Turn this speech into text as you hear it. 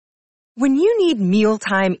When you need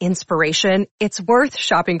mealtime inspiration, it's worth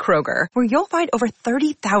shopping Kroger, where you'll find over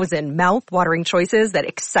 30,000 mouth-watering choices that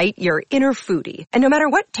excite your inner foodie. And no matter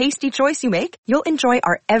what tasty choice you make, you'll enjoy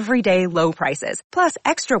our everyday low prices, plus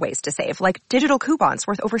extra ways to save, like digital coupons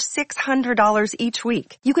worth over $600 each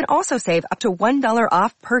week. You can also save up to $1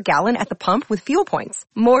 off per gallon at the pump with fuel points.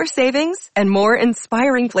 More savings and more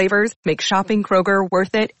inspiring flavors make shopping Kroger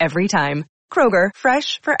worth it every time. Kroger,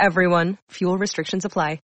 fresh for everyone. Fuel restrictions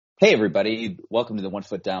apply. Hey, everybody. Welcome to the One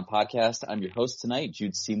Foot Down podcast. I'm your host tonight,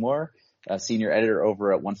 Jude Seymour, senior editor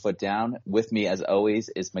over at One Foot Down. With me, as always,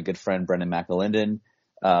 is my good friend, Brendan McAlinden.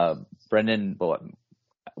 Brendan, what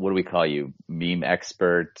do we call you? Meme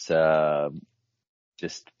expert, Photoshop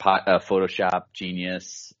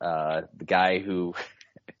genius, the guy who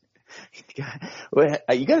you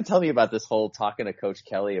got to tell me about this whole talking to Coach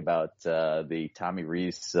Kelly about the Tommy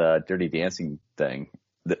Rees Dirty Dancing thing.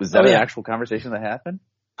 Was that an actual conversation that happened?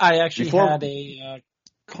 I actually had a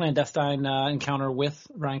clandestine encounter with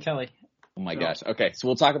Ryan Kelly. Oh, my gosh. Okay, so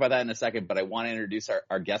we'll talk about that in a second, but I want to introduce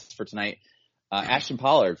our guest for tonight, Ashton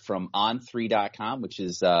Pollard from On3.com, which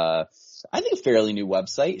is, I think, a fairly new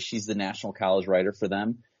website. She's the national college writer for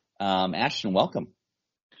them. Ashton, welcome.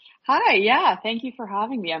 Hi, yeah, thank you for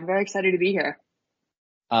having me. I'm very excited to be here.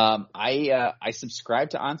 I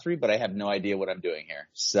subscribe to On3, but I have no idea what I'm doing here.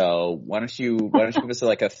 So why don't you give us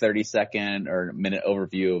like a 30-second or minute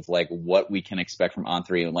overview of like what we can expect from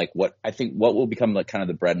On3 and like what will become like kind of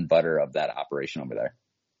the bread and butter of that operation over there.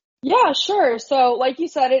 Yeah, sure. So like you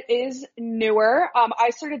said, it is newer.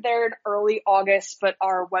 I started there in early August, but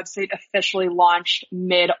our website officially launched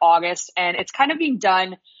mid-August, and it's kind of being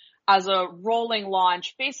done as a rolling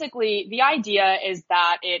launch. Basically, the idea is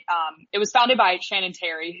that it was founded by Shannon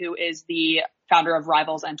Terry, who is the founder of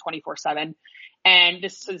Rivals and 24/7. And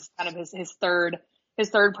this is kind of his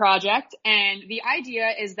third project. And the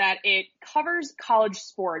idea is that it covers college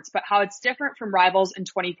sports, but how it's different from Rivals and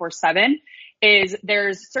 24/7 is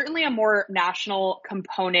there's certainly a more national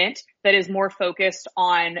component that is more focused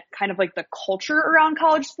on kind of like the culture around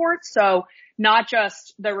college sports. So not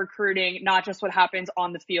just the recruiting, not just what happens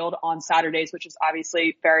on the field on Saturdays, which is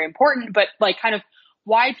obviously very important, but like kind of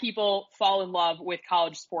why people fall in love with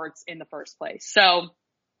college sports in the first place. So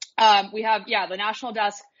we have, the national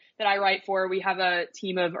desk that I write for. We have a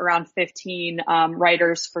team of around 15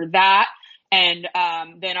 writers for that. And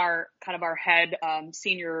then our head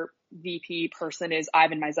senior VP person is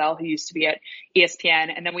Ivan Mizell, who used to be at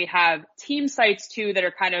ESPN. And then we have team sites too that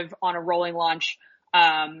are kind of on a rolling launch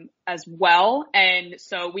as well. And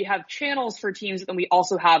so we have channels for teams, and we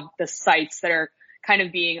also have the sites that are kind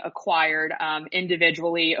of being acquired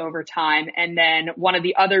individually over time. And then one of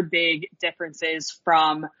the other big differences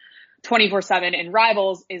from 24/7 and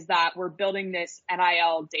Rivals is that we're building this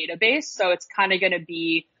NIL database. So it's kind of going to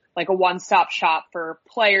be like a one-stop shop for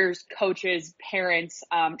players, coaches, parents,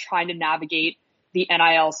 trying to navigate the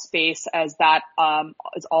NIL space as that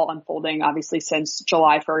is all unfolding, obviously, since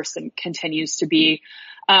July 1st and continues to be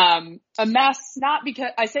a mess. Not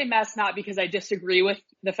because I disagree with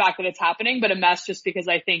the fact that it's happening, but a mess just because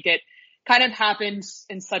I think it kind of happens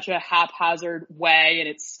in such a haphazard way, and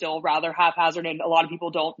it's still rather haphazard, and a lot of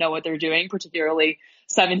people don't know what they're doing, particularly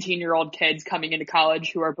 17-year-old kids coming into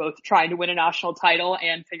college who are both trying to win a national title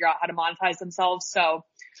and figure out how to monetize themselves. So,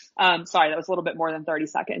 sorry, that was a little bit more than 30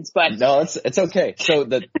 seconds, but no, it's okay. So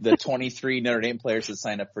the 23 Notre Dame players that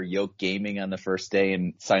signed up for Yoke Gaming on the first day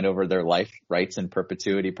and signed over their life rights in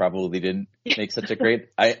perpetuity probably didn't make such a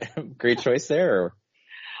great choice there. Or?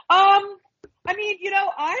 I mean,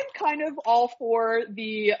 I'm kind of all for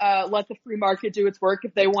the let the free market do its work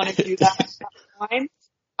if they want to do that.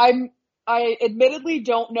 I admittedly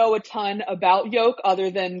don't know a ton about Yoke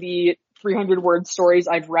other than the 300-word stories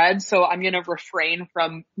I've read, so I'm going to refrain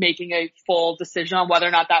from making a full decision on whether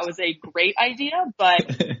or not that was a great idea. But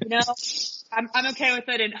I'm okay with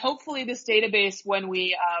it, and hopefully this database, when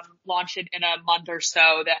we launch it in a month or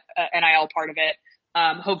so, that NIL part of it.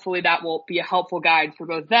 Hopefully that will be a helpful guide for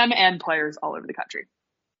both them and players all over the country.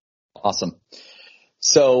 Awesome.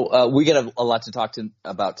 So we get a lot to talk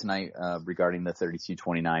about tonight regarding the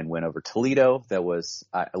 32-29 win over Toledo. That was,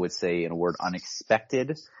 I would say, in a word,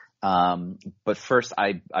 unexpected. But first,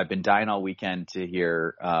 I've been dying all weekend to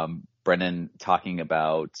hear Brendan talking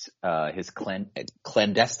about his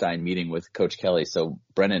clandestine meeting with Coach Kelly. So,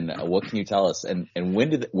 Brendan, what can you tell us? And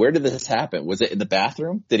where did this happen? Was it in the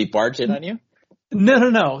bathroom? Did he barge in on you?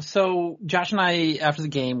 No. So Josh and I, after the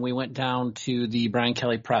game, we went down to the Brian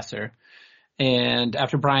Kelly presser. And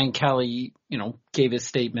after Brian Kelly, gave his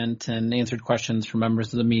statement and answered questions from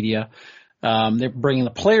members of the media, they're bringing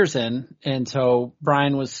the players in. And so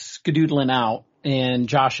Brian was skedoodling out and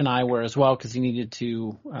Josh and I were as well because he needed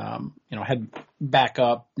to, head back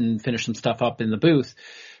up and finish some stuff up in the booth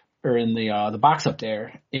or in the box up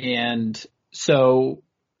there. And so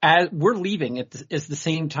as we're leaving at the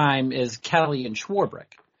same time as Kelly and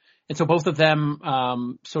Schwarbrick. And so both of them,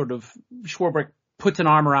 Schwarbrick puts an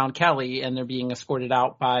arm around Kelly and they're being escorted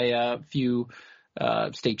out by a few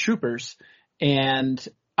state troopers. And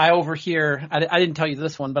I overhear, I didn't tell you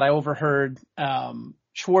this one, but I overheard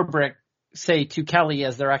Schwarbrick say to Kelly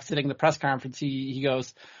as they're exiting the press conference, he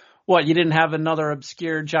goes, "What, you didn't have another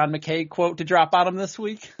obscure John McKay quote to drop on him this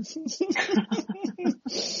week?"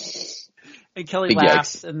 And Kelly Big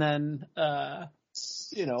laughs, yikes. and then,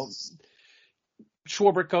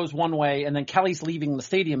 Schwarbrick goes one way, and then Kelly's leaving the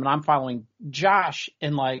stadium, and I'm following Josh,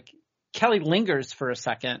 and Kelly lingers for a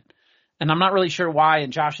second, and I'm not really sure why,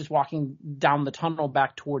 and Josh is walking down the tunnel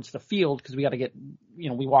back towards the field because we got to get,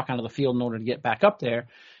 we walk onto the field in order to get back up there,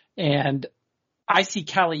 and I see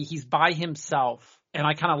Kelly, he's by himself, and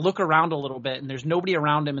I kind of look around a little bit, and there's nobody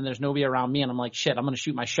around him, and there's nobody around me, and I'm like, shit, I'm going to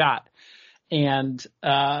shoot my shot, and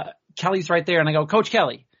Kelly's right there, and I go, "Coach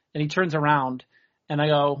Kelly," and he turns around, and I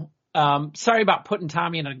go, "Sorry about putting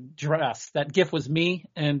Tommy in a dress. That GIF was me,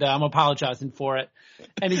 and I'm apologizing for it."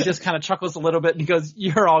 And he just kind of chuckles a little bit, and he goes,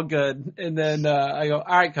 "You're all good." And then I go,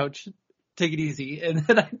 "All right, Coach, take it easy." And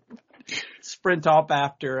then I sprint off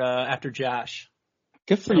after Josh.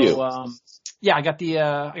 Good for you. Yeah, I got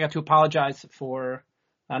to apologize for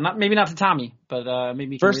not to Tommy, but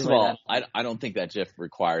maybe First of all, I don't think that GIF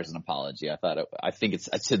requires an apology. I think it's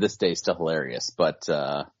to this day still hilarious, but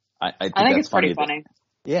I think it's pretty funny.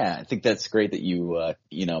 Yeah, I think that's great that you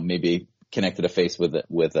maybe connected a face with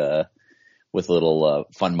a little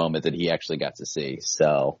fun moment that he actually got to see.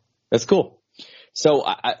 So that's cool. So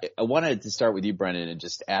I wanted to start with you, Brendan, and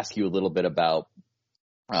just ask you a little bit about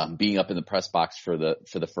being up in the press box for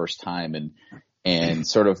the first time and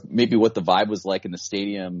sort of maybe what the vibe was like in the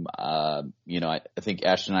stadium. I think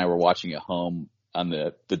Ashton and I were watching at home on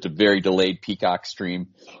the very delayed Peacock stream.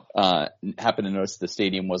 Happened to notice the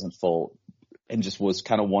stadium wasn't full. And just was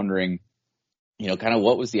kind of wondering, kind of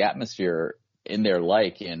what was the atmosphere in there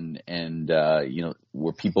like, and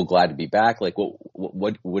were people glad to be back? Like,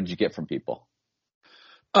 what did you get from people?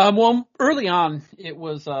 Well, early on, it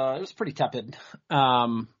was pretty tepid.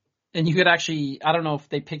 And you could actually, I don't know if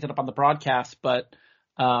they picked it up on the broadcast, but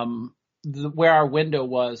where our window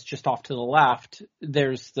was just off to the left,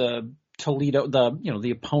 there's the Toledo,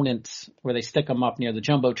 the opponents where they stick them up near the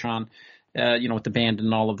Jumbotron. With the band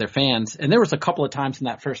and all of their fans. And there was a couple of times in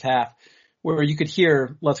that first half where you could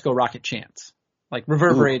hear "Let's Go Rocket" chants,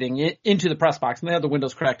 reverberating into the press box. And they had the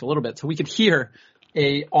windows cracked a little bit. So we could hear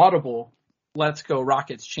a audible "Let's Go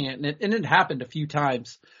Rockets" chant. And it happened a few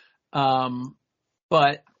times.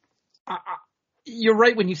 But you're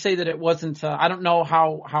right when you say that it wasn't, I don't know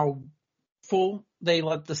how full they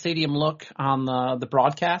let the stadium look on the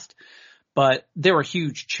broadcast, but there were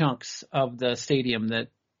huge chunks of the stadium that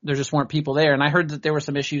there just weren't people there. And I heard that there were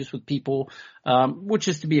some issues with people, which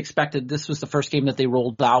is to be expected. This was the first game that they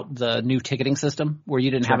rolled out the new ticketing system where you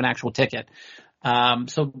didn't have an actual ticket.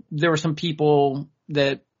 So there were some people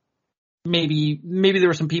that maybe there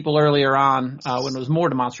were some people earlier on when it was more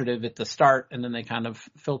demonstrative at the start, and then they kind of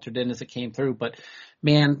filtered in as it came through. But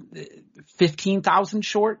man, 15,000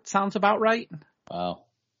 short sounds about right. Wow.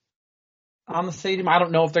 On the stadium. I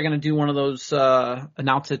don't know if they're going to do one of those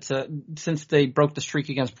announce it since they broke the streak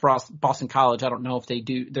against Boston College. I don't know if they're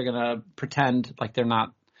going to pretend like they're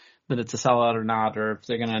not, that it's a sellout or not, or if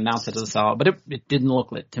they're going to announce it as a sellout. But it didn't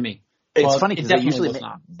look lit to me. It's funny because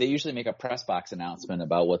they usually make a press box announcement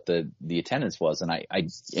about what the attendance was,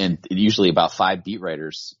 and usually about 5 beat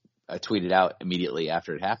writers tweeted out immediately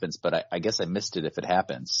after it happens. But I guess I missed it if it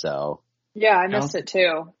happens. So yeah, I missed it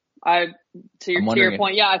too. To your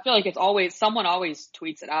point, yeah, I feel like it's always someone always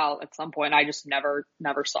tweets it out at some point. I just never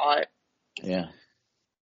saw it. Yeah.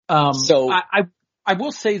 So I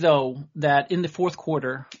will say though that in the fourth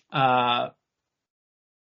quarter, the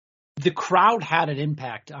crowd had an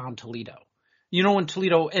impact on Toledo. When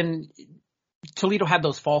Toledo had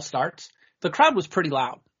those false starts, the crowd was pretty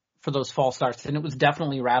loud for those false starts, and it was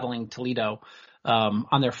definitely rattling Toledo.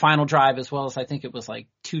 On their final drive, as well as I think it was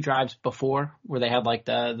 2 drives before where they had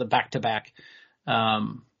the back-to-back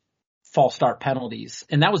false start penalties.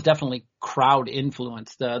 And that was definitely crowd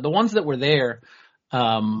influence. The ones that were there,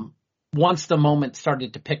 once the moment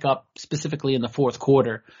started to pick up specifically in the fourth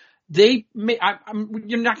quarter, you're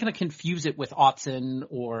not going to confuse it with Autzen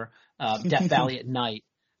or Death Valley at night,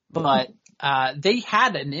 but they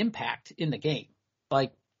had an impact in the game.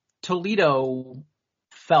 Toledo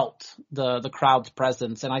felt the crowd's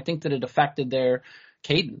presence, and I think that it affected their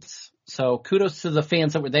cadence So kudos to the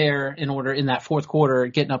fans that were there in that fourth quarter,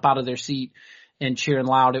 getting up out of their seat and cheering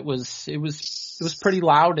loud. It was pretty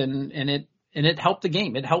loud and it helped the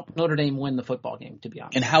game. It helped Notre Dame win the football game, to be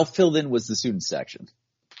honest. And how filled in was the student section?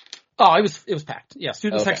 Oh, it was packed. Yeah,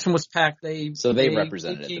 student section was packed. They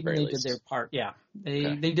represented at the very least. They did their part. Yeah,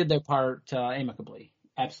 they did their part amicably.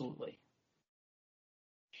 Absolutely.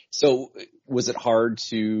 So was it hard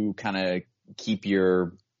to kind of keep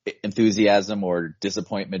your enthusiasm or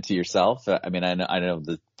disappointment to yourself? I mean, I know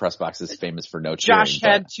the press box is famous for no cheering. Josh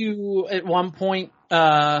had to at one point.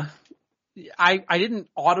 I didn't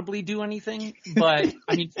audibly do anything, but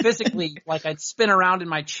I mean physically, like I'd spin around in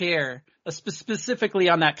my chair, specifically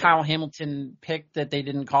on that Kyle Hamilton pick that they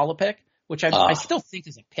didn't call a pick, which I still think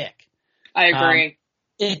is a pick. I agree.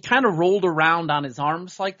 It kind of rolled around on his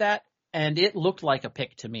arms like that, and it looked like a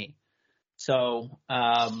pick to me. So,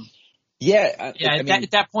 I mean,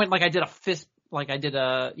 at that point, like I did a fist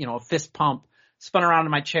pump, spun around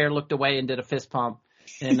in my chair, looked away, and did a fist pump.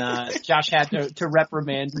 And Josh had to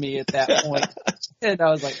reprimand me at that point, and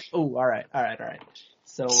I was like, "Oh, all right."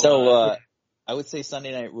 So, I would say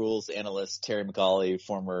Sunday Night Rules analyst Terry McAuley,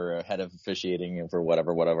 former head of officiating for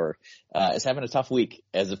whatever, is having a tough week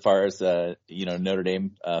as far as Notre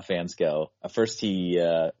Dame fans go. First, he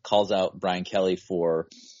calls out Brian Kelly for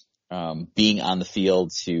being on the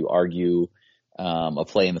field to argue a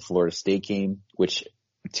play in the Florida State game, which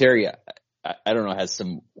Terry, I don't know, has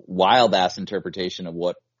some wild ass interpretation of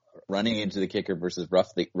what running into the kicker versus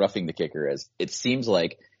roughing the kicker is. It seems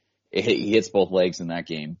like he hits both legs in that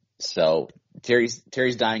game. So Terry's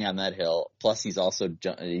dying on that hill. Plus he's also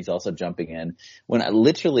jumping in when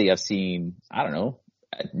I've seen, I don't know,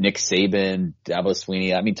 Nick Saban, Dabo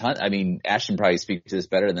Swinney. I mean, Ashton probably speaks to this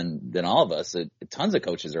better than all of us. Tons of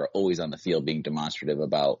coaches are always on the field being demonstrative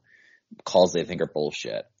about calls they think are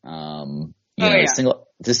bullshit.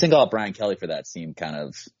 To single out Brian Kelly for that seemed kind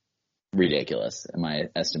of ridiculous in my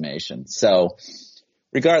estimation. So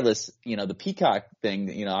regardless, the Peacock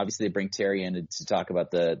thing, obviously they bring Terry in to talk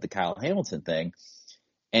about the Kyle Hamilton thing.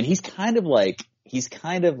 And he's kind of like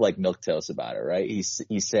milquetoast about it, right? He's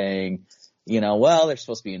saying, well, there's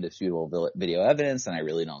supposed to be indisputable video evidence and I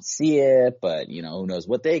really don't see it, but who knows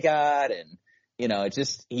what they got. And,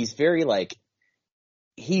 he's very like,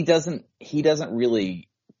 he doesn't really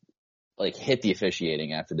like hit the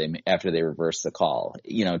officiating after they reverse the call.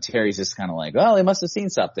 Terry's just kind of like, well, they must have seen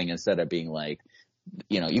something, instead of being like,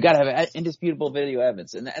 you got to have indisputable video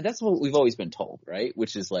evidence. And that's what we've always been told, right?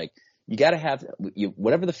 Which is like, you got to have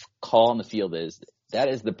whatever the call on the field is, that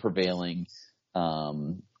is the prevailing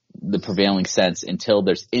sense until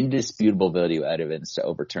there's indisputable video evidence to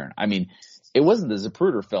overturn. I mean, it wasn't the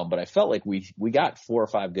Zapruder film, but I felt like we got 4 or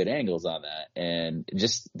 5 good angles on that, and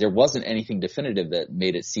just there wasn't anything definitive that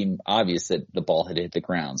made it seem obvious that the ball had hit the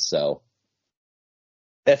ground. So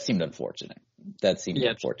that seemed unfortunate.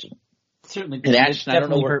 Unfortunate. Certainly did. And Ashton, I don't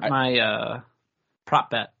know hurt my prop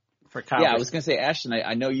bet for Kyle. Yeah, I was going to say, Ashton,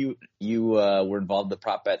 I know you were involved in the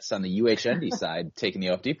prop bets on the UHND side, taking the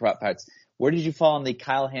OFD prop bets. Where did you fall on the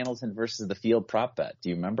Kyle Hamilton versus the field prop bet? Do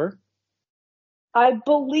you remember? I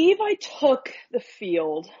believe I took the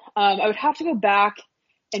field. I would have to go back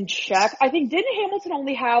and check. I think, didn't Hamilton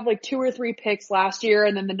only have like 2 or 3 picks last year,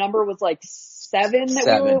 and then the number was like 7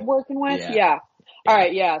 that we were working with? Yeah. All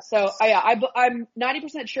right, yeah. So I'm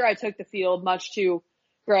 90% sure I took the field, much to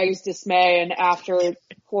Greg's dismay. And after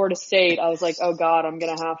Florida State, I was like, oh God, I'm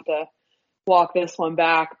gonna have to walk this one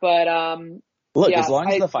back. But look, as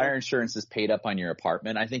long as the fire insurance is paid up on your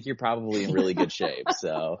apartment, I think you're probably in really good shape.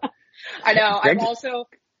 So I know.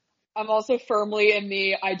 I'm also firmly in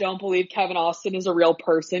the I don't believe Kevin Austin is a real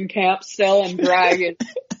person camp still, and Greg's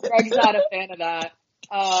not a fan of that.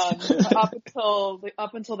 Up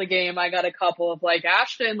until the game, I got a couple of like,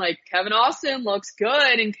 Ashton, like Kevin Austin looks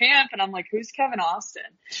good in camp, and I'm like, who's Kevin Austin?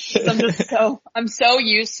 I'm so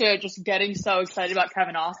used to just getting so excited about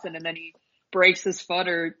Kevin Austin, and then he breaks his foot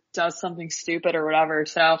or does something stupid or whatever.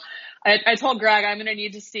 So I told Greg I'm gonna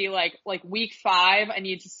need to see like week 5. I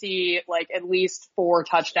need to see like at least 4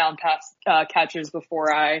 touchdown catches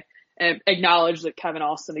before I acknowledge that Kevin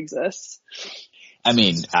Austin exists. I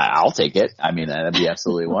mean, I'll take it. I mean, that'd be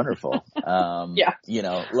absolutely wonderful.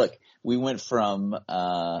 Yeah. Look, we went from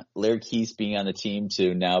Larry Keys being on the team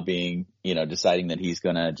to now being, deciding that he's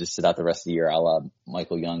going to just sit out the rest of the year, a la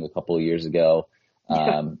Michael Young a couple of years ago.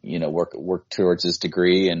 Work towards his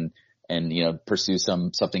degree and pursue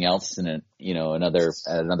something else in another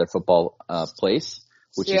football place,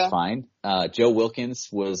 which is fine. Joe Wilkins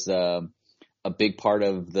was a big part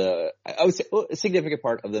of I would say a significant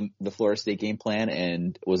part of the Florida State game plan,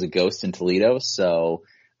 and was a ghost in Toledo. So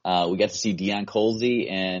We got to see Deion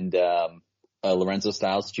Colzie and Lorenzo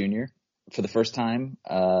Styles Jr. for the first time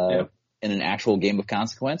in an actual game of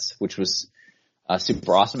consequence, which was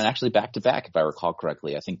super awesome, and actually back-to-back, if I recall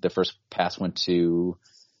correctly. I think the first pass went to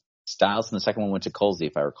Styles and the second one went to Colzie,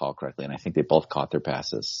 if I recall correctly, and I think they both caught their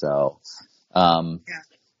passes. So,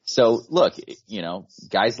 so look,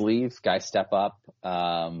 guys leave, guys step up.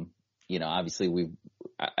 Obviously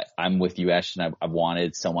I'm with you, Ashton. I've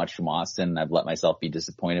wanted so much from Austin. I've let myself be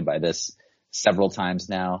disappointed by this several times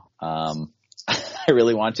now. I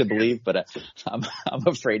really want to believe, but I'm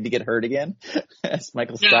afraid to get hurt again, as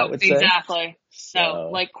Michael Scott would say. Exactly.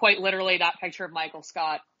 So, quite literally, that picture of Michael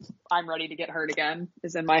Scott, I'm ready to get hurt again,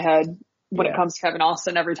 is in my head when it comes to Kevin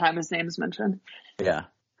Austin every time his name is mentioned. Yeah.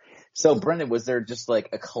 So, Brendan, was there just like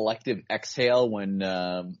a collective exhale when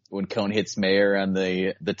Cone hits Mayer on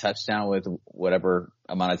the touchdown with whatever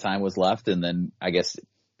amount of time was left? And then I guess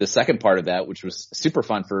the second part of that, which was super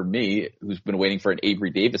fun for me, who's been waiting for an Avery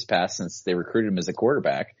Davis pass since they recruited him as a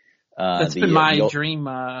quarterback. That's been my dream.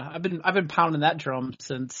 I've been pounding that drum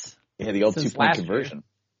since the old 2-point conversion.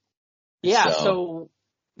 Yeah. So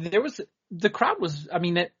the crowd was.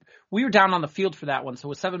 We were down on the field for that one. So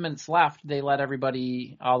with 7 minutes left, they let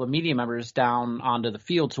all the media members down onto the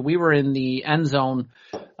field. So we were in the end zone,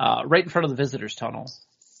 right in front of the visitors tunnel.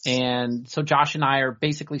 And so Josh and I are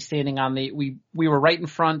basically standing on we were right in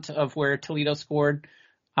front of where Toledo scored,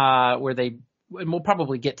 and we'll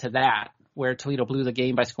probably get to that, where Toledo blew the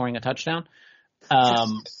game by scoring a touchdown.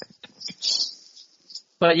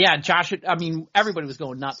 But yeah, Josh, everybody was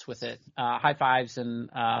going nuts with it. High fives, and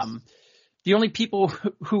the only people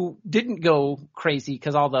who didn't go crazy,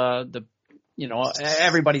 because all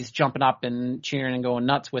everybody's jumping up and cheering and going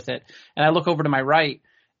nuts with it. And I look over to my right,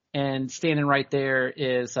 and standing right there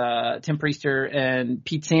is Tim Priester and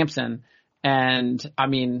Pete Sampson. And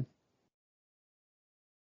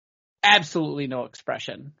absolutely no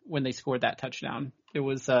expression when they scored that touchdown. It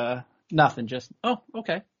was nothing, just, oh,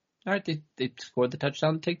 okay. All right, they scored the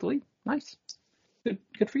touchdown to take the lead. Nice.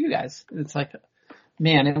 Good for you guys. It's like,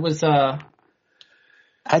 man, it was I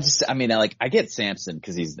get Sampson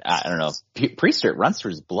because he's, I don't know, Priester runs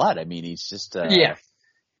through his blood. He's just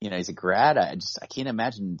he's a grad. I can't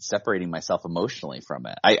imagine separating myself emotionally from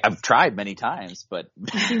it. I've tried many times, but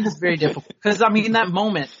it's very difficult. Because that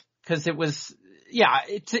moment, because it was,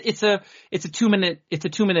 it's a 2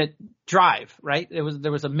 minute drive, right? There was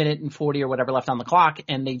 1:40 or whatever left on the clock,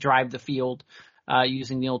 and they drive the field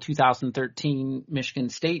using the old 2013 Michigan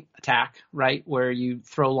State attack, right, where you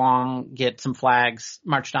throw long, get some flags,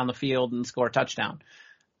 march down the field, and score a touchdown.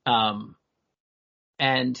 And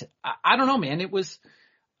I don't know, man. It was.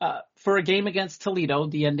 For a game against Toledo,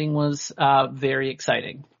 the ending was very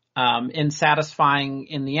exciting and satisfying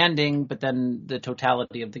in the ending, but then the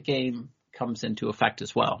totality of the game comes into effect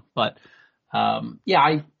as well. But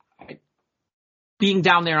I being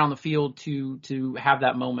down there on the field to have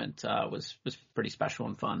that moment was pretty special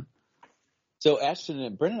and fun. So Ashton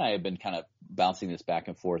and Brent and I have been kind of bouncing this back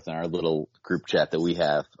and forth in our little group chat that we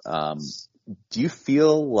have. Do you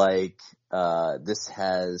feel like this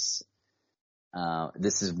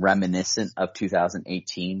is reminiscent of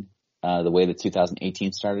 2018, the way that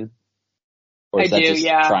 2018 started? Or is that just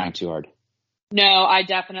trying too hard? No, I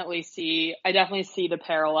definitely see the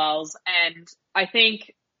parallels. And I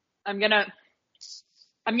think I'm going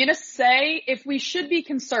to say, if we should be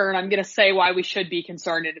concerned, I'm going to say why we should be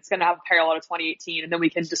concerned, and it's going to have a parallel to 2018, and then we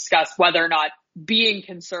can discuss whether or not being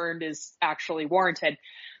concerned is actually warranted.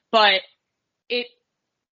 But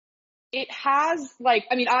it has,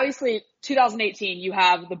 obviously 2018, you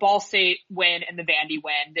have the Ball State win and the Vandy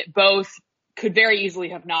win that both could very easily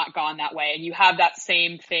have not gone that way. And you have that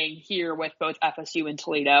same thing here with both FSU and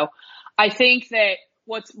Toledo. I think that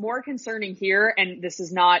what's more concerning here, and this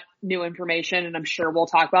is not new information, and I'm sure we'll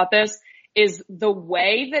talk about this, is the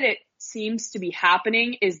way that it seems to be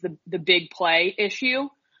happening is the big play issue.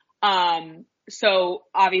 So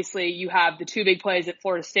obviously you have the two big plays at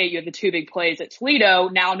Florida State. You have the two big plays at Toledo.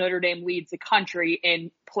 Now Notre Dame leads the country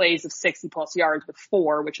in plays of 60 plus yards with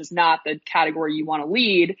 4, which is not the category you want to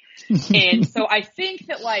lead. And so I think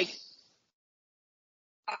that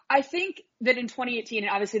in 2018,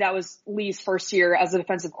 and obviously that was Lee's first year as a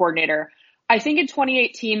defensive coordinator. I think in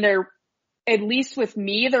 2018 at least with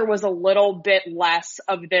me, there was a little bit less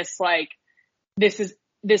of this,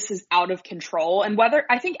 this is out of control. And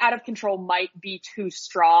I think out of control might be too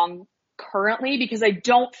strong currently, because I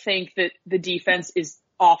don't think that the defense is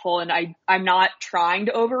awful, and I'm not trying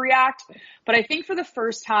to overreact, but I think for the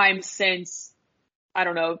first time since,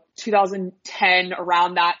 2010,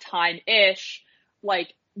 around that time-ish,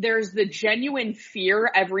 there's the genuine fear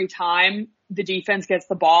every time the defense gets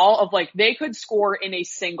the ball of like they could score in a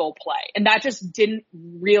single play. And that just didn't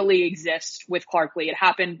really exist with Clark Lee. It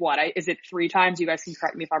happened, is it 3 times? You guys can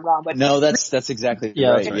correct me if I'm wrong. But no, that's exactly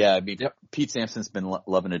right. That's right. Yeah, I mean, Pete Sampson's been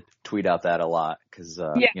loving to tweet out that a lot because,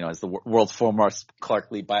 as the world's foremost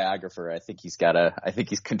Clark Lee biographer, I think he's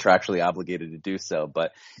contractually obligated to do so.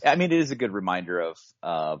 But I mean, it is a good reminder of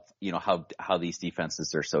how these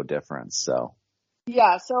defenses are so different. So.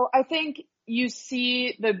 Yeah. So I think you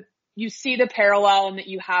see the parallel in that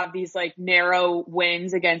you have these like narrow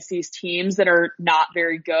wins against these teams that are not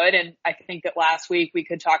very good. And I think that last week we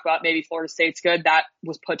could talk about maybe Florida State's good. That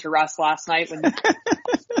was put to rest last night when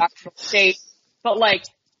State. But like,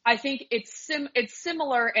 I think it's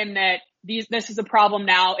similar in that this is a problem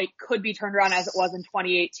now. It could be turned around as it was in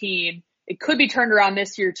 2018. It could be turned around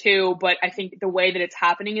this year too, but I think the way that it's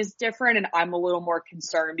happening is different. And I'm a little more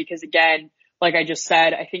concerned because again, like I just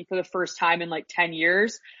said, I think for the first time in like 10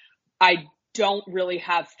 years, I don't really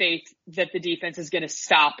have faith that the defense is going to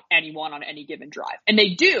stop anyone on any given drive. And they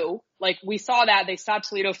do. Like we saw that they stopped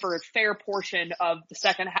Toledo for a fair portion of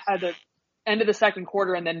the end of the second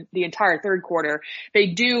quarter and then the entire third quarter.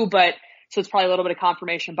 They do, but so it's probably a little bit of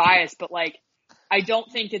confirmation bias, but like I don't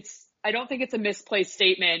think it's a misplaced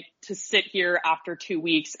statement to sit here after 2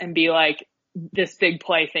 weeks and be like, this big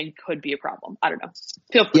play thing could be a problem. I don't know.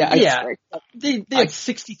 Feel free. They had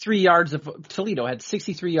 63 yards Toledo had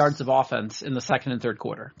 63 yards of offense in the second and third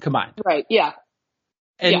quarter combined. Right. Yeah.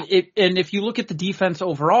 And if you look at the defense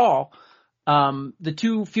overall, the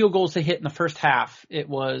 2 field goals they hit in the first half, it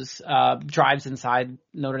was drives inside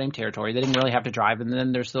Notre Dame territory. They didn't really have to drive, and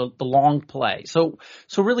then there's the long play. So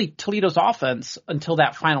really Toledo's offense until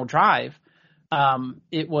that final drive,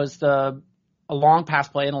 it was a long pass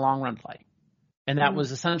play and a long run play. And that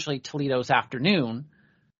was essentially Toledo's afternoon.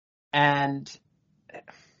 And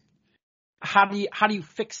how do you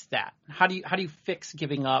fix that? How do you fix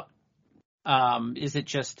giving up? Is it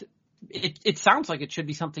just it sounds like it should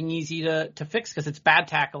be something easy to fix because it's bad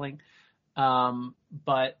tackling.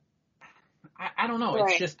 But I don't know. Right.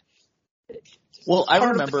 It's just I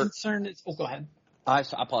remember the concern is go ahead. I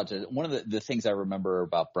apologize. One of the things I remember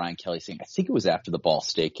about Brian Kelly saying, I think it was after the Ball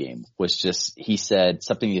State game, was just he said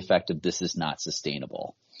something to the effect of "This is not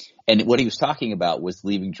sustainable." And what he was talking about was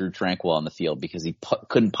leaving Drew Tranquill on the field because he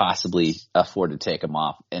couldn't possibly afford to take him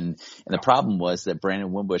off. And the problem was that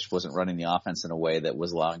Brandon Wimbush wasn't running the offense in a way that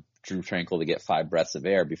was allowing Drew Tranquill to get 5 breaths of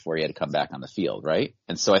air before he had to come back on the field, right?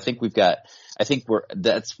 And so I think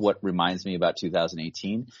that's what reminds me about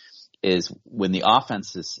 2018. Is when the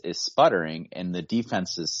offense is sputtering and the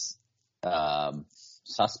defense is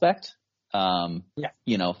suspect, flagging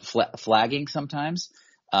sometimes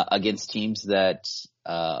against teams that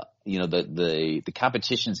the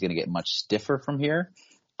competition is going to get much stiffer from here.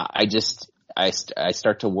 I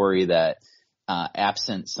start to worry that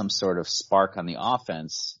absent some sort of spark on the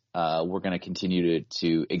offense, we're going to continue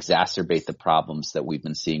to exacerbate the problems that we've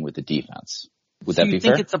been seeing with the defense. Would that be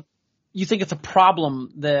fair? You think it's a problem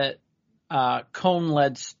that Cone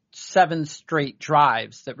led 7 straight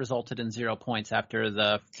drives that resulted in 0 points after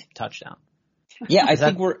the touchdown? Yeah, I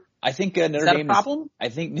think Notre Dame problem? I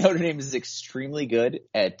think Notre Dame is extremely good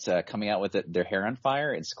at coming out with their hair on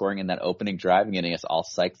fire and scoring in that opening drive and getting us all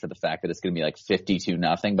psyched for the fact that it's going to be like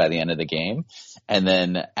 52-0 by the end of the game, and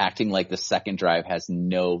then acting like the second drive has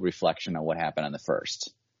no reflection on what happened on the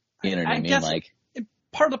first. You know what I mean?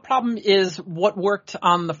 Part of the problem is what worked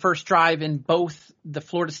on the first drive in both the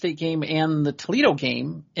Florida State game and the Toledo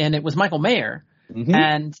game, and it was Michael Mayer. Mm-hmm.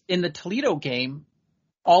 And in the Toledo game,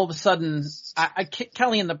 all of a sudden,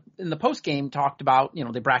 Kelly in the post game talked about,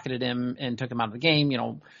 they bracketed him and took him out of the game.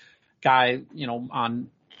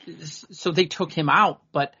 So they took him out,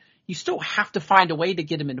 but you still have to find a way to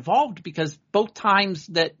get him involved because both times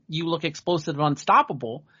that you look explosive and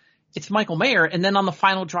unstoppable, it's Michael Mayer, and then on the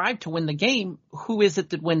final drive to win the game, who is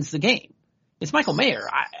it that wins the game? It's Michael Mayer.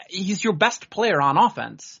 He's your best player on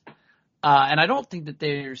offense, and I don't think that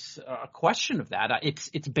there's a question of that. It's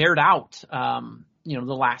bared out, the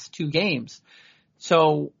last 2 games.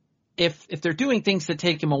 So if they're doing things to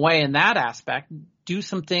take him away in that aspect, do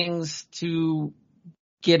some things to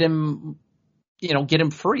get him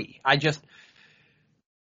free. I think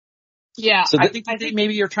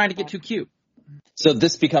maybe you're trying to get too cute. So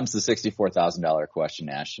this becomes the $64,000 question,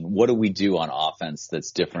 Ashton. What do we do on offense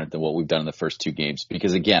that's different than what we've done in the first 2 games?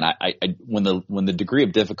 Because again, when the degree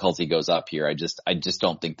of difficulty goes up here, I just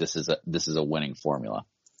don't think this is a winning formula.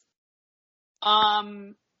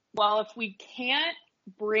 Well, if we can't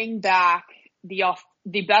bring back the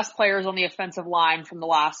the best players on the offensive line from the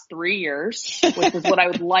last 3 years, which is what I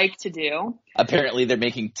would like to do. Apparently they're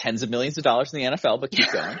making tens of millions of dollars in the NFL, but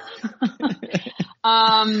keep going.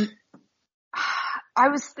 I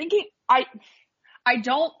was thinking, I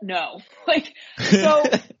don't know. So,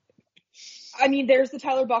 I mean, there's the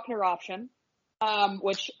Tyler Buchner option,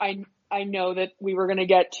 which I know that we were going to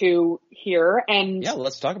get to here. And yeah,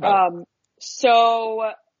 let's talk about it.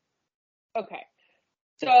 Okay.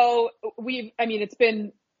 So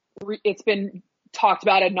it's been talked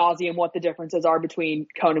about ad nauseum what the differences are between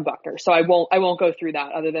Cone and Buchner. So I won't go through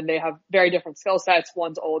that, other than they have very different skill sets.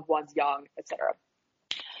 One's old, one's young, etc.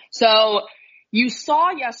 So you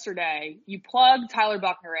saw yesterday, you plugged Tyler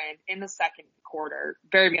Buchner in the second quarter,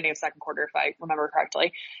 very beginning of second quarter, if I remember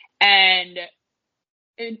correctly. And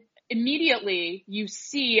immediately you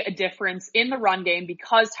see a difference in the run game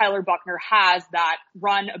because Tyler Buchner has that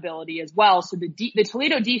run ability as well. So the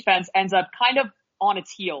Toledo defense ends up kind of on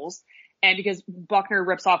its heels. And because Buchner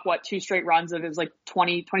rips off 2 straight runs of, it was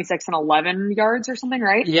 20, 26 and 11 yards or something,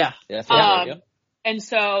 right? Yeah. And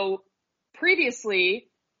so previously,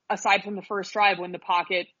 aside from the first drive when the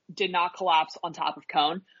pocket did not collapse on top of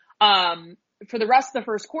Cone, for the rest of the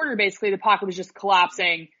first quarter, basically the pocket was just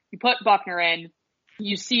collapsing. You put Buchner in,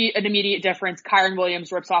 you see an immediate difference. Kyron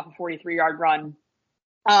Williams rips off a 43-yard run.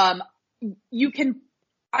 I'm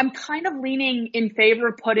kind of leaning in favor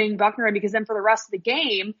of putting Buchner in, because then for the rest of the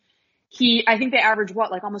game, I think they averaged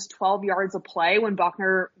almost 12 yards a play when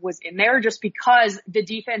Buchner was in there, just because the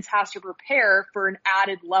defense has to prepare for an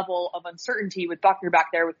added level of uncertainty with Buchner back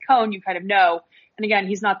there. With Cone, you kind of know. And again,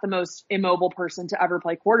 he's not the most immobile person to ever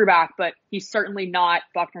play quarterback, but he's certainly not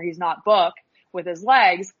Buchner. He's not Book with his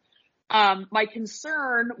legs. My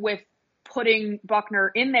concern with putting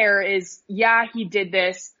Buchner in there is, yeah, he did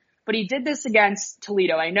this, but he did this against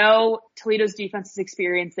Toledo. I know Toledo's defense is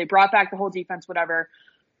experienced. They brought back the whole defense, whatever.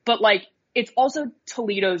 But it's also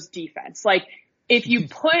Toledo's defense. If you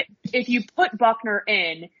put Buchner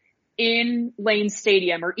in Lane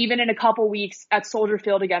Stadium, or even in a couple weeks at Soldier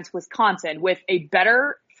Field against Wisconsin, with a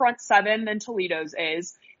better front seven than Toledo's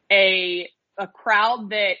is, a crowd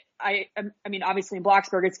that I mean, obviously in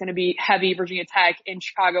Blacksburg, it's going to be heavy Virginia Tech. In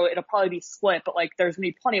Chicago, it'll probably be split, but there's going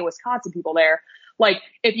to be plenty of Wisconsin people there.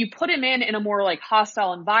 If you put him in a more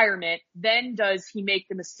hostile environment, then does he make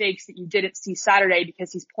the mistakes that you didn't see Saturday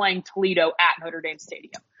because he's playing Toledo at Notre Dame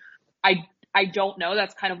Stadium? I don't know.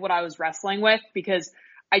 That's kind of what I was wrestling with, because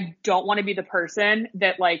I don't want to be the person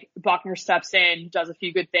that Buchner steps in, does a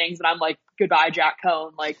few good things, and I'm goodbye, Jack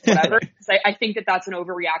Cone, whatever. I think that that's an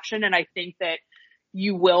overreaction, and I think that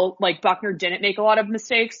you will, Buchner didn't make a lot of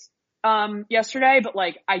mistakes yesterday, but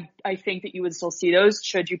I think that you would still see those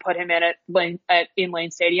should you put him in in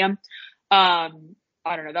Lane Stadium. I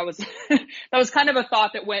don't know. That was that was kind of a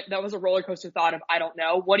thought that was a roller coaster thought of, I don't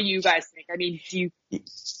know. What do you guys think? I mean, do you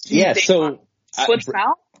switch them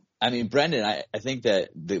out? I mean, Brendan, I think that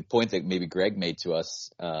the point that maybe Greg made to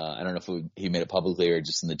us, I don't know if he made it publicly or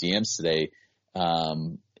just in the DMs today,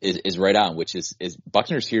 is right on, which is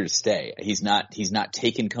Buchner's here to stay. He's not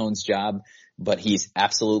taken Cone's job, but he's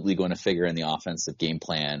absolutely going to figure in the offensive game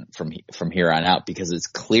plan from here on out, because it's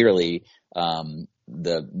clearly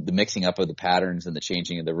the mixing up of the patterns and the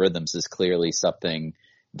changing of the rhythms is clearly something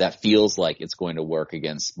that feels like it's going to work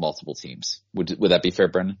against multiple teams. Would that be fair,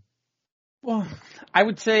 Brendan? Well, I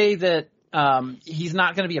would say that he's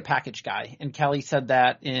not going to be a package guy, and Kelly said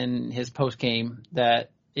that in his post game, that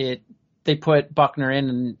they put Buchner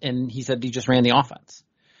in and he said he just ran the offense.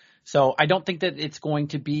 So I don't think that it's going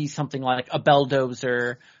to be something like a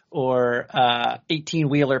Belldozer or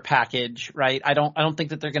 18-wheeler package, right? I don't think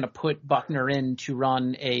that they're going to put Buchner in to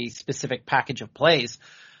run a specific package of plays.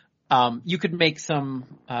 You could make some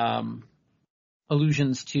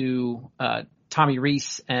allusions to Tommy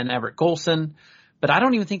Rees and Everett Golson, but I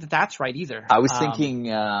don't even think that that's right either. I was thinking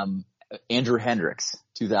Andrew Hendricks,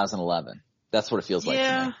 2011. That's what it feels like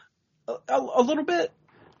to me. A little bit.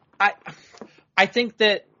 I think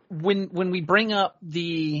that when we bring up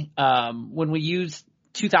when we use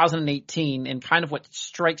 2018, and kind of what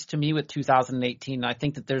strikes to me with 2018, I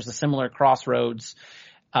think that there's a similar crossroads.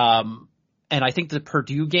 And I think the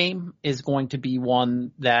Purdue game is going to be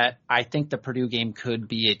one that I think the Purdue game could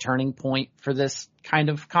be a turning point for this kind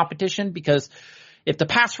of competition, because if the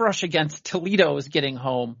pass rush against Toledo is getting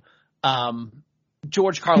home,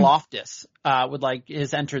 George Karlaftis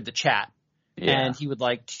has entered the chat, and he would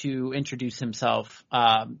like to introduce himself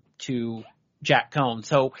to Jack Cone.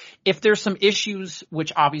 So if there's some issues,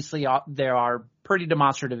 which obviously there are pretty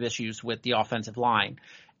demonstrative issues with the offensive line,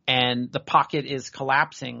 and the pocket is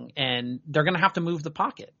collapsing, and they're going to have to move the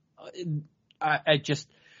pocket.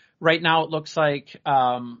 right now it looks like,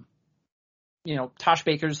 Tosh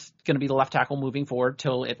Baker's going to be the left tackle moving forward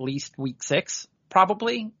till at least week 6,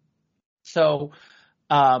 probably. So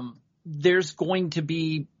there's going to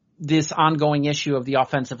be this ongoing issue of the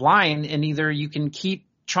offensive line, and either you can keep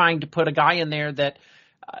trying to put a guy in there that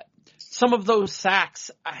some of those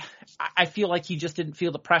sacks, I feel like he just didn't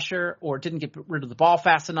feel the pressure or didn't get rid of the ball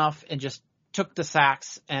fast enough and just took the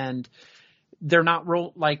sacks, and they're not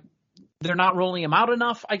rolling him out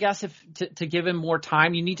enough, I guess, to give him more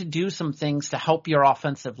time. You need to do some things to help your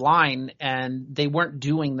offensive line, and they weren't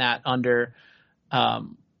doing that under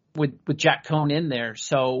with Jack Coan in there.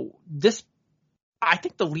 So I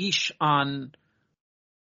think the leash on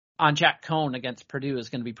Jack Coan against Purdue is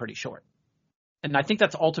going to be pretty short. And I think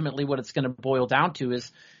that's ultimately what it's going to boil down to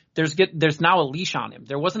is there's now a leash on him.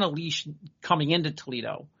 There wasn't a leash coming into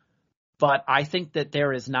Toledo, but I think that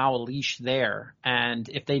there is now a leash there. And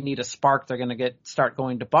if they need a spark, they're going to start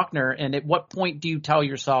going to Buckner. And at what point do you tell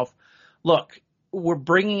yourself, look, we're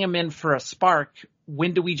bringing him in for a spark.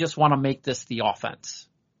 When do we just want to make this the offense?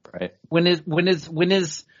 Right. When does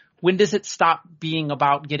it stop being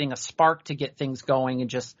about getting a spark to get things going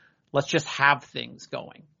and let's just have things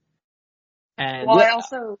going? And well,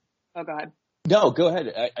 oh, go ahead. No, go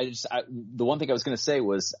ahead. The one thing I was going to say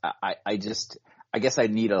was I guess I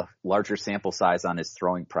need a larger sample size on his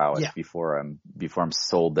throwing prowess before I'm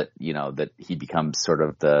sold that, that he becomes sort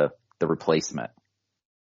of the replacement.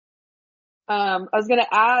 I was going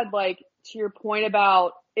to add, to your point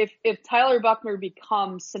about if Tyler Buckner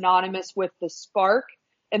becomes synonymous with the spark,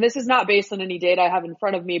 and this is not based on any data I have in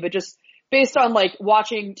front of me, but just based on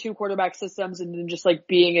watching 2 quarterback systems and then just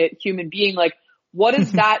being a human being, what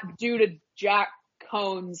does that do to Jack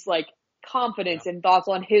Coan's confidence and thoughts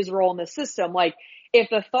on his role in the system? If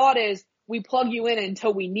the thought is we plug you in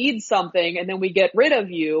until we need something and then we get rid of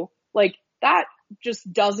you, that just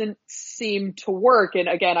doesn't seem to work. And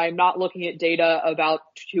again, I'm not looking at data about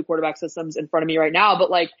 2 quarterback systems in front of me right now, but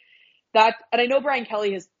that, and I know Brian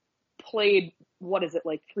Kelly has played,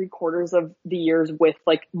 3/4 of the years with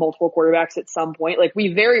multiple quarterbacks at some point.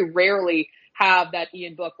 We very rarely have that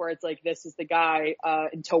Ian Book where it's this is the guy,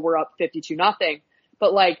 until we're up 52-0.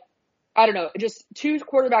 But I don't know, just 2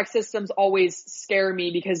 quarterback systems always scare me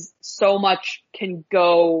because so much can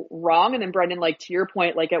go wrong. And then Brendan, to your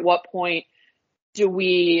point, at what point do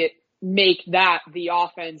we make that the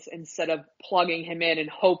offense instead of plugging him in and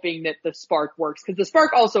hoping that the spark works? Because the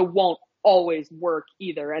spark also won't always work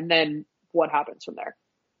either. And then what happens from there?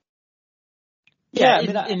 Yeah.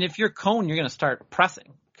 And if you're Coan, you're going to start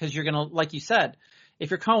pressing because you're going to, like you said,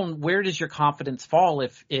 if you're Coan, where does your confidence fall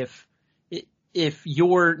if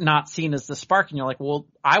you're not seen as the spark and you're like, well,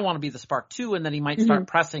 I want to be the spark too. And then he might start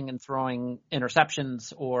pressing and throwing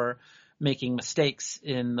interceptions or making mistakes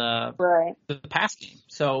in the pass game.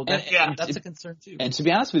 So that's a concern too. And to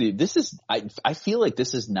be honest with you, I feel like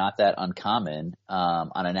this is not that uncommon,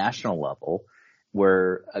 on a national level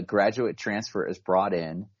where a graduate transfer is brought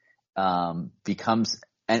in,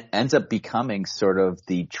 ends up becoming sort of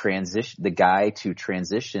the guy to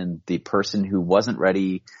transition the person who wasn't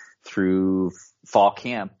ready through fall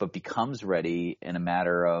camp, but becomes ready in a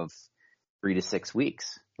matter of 3 to 6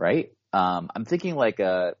 weeks, right? I'm thinking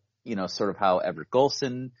sort of how Everett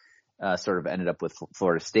Golson sort of ended up with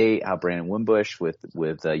Florida State, how Brandon Wimbush with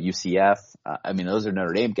UCF. Those are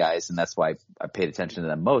Notre Dame guys, and that's why I paid attention to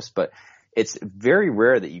them most. But it's very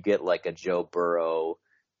rare that you get a Joe Burrow,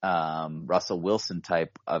 Russell Wilson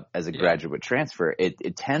type as a graduate transfer.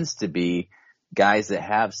 It tends to be guys that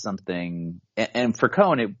have something, and for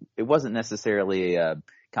Coan, it wasn't necessarily a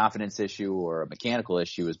confidence issue or a mechanical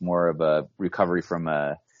issue. It was more of a recovery from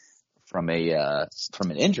an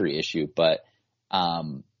injury issue. But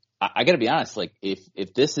I got to be honest,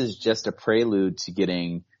 if this is just a prelude to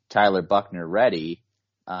getting Tyler Buckner ready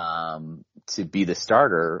to be the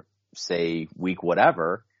starter, say week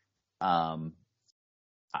whatever, I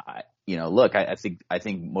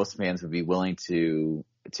think most fans would be willing to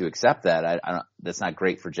accept that. I don't. That's not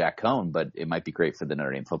great for Jack Coan, but it might be great for the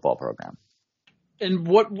Notre Dame football program. And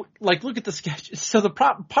look at the sketch. So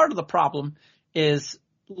part of the problem is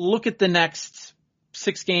look at the next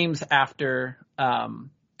 6 games after the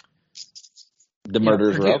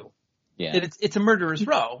murderer's row. Yeah, it's a murderer's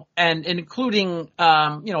row, and including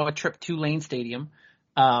a trip to Lane Stadium.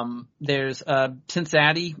 There's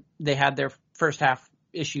Cincinnati. They had their first half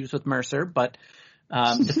issues with Mercer, but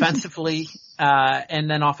defensively and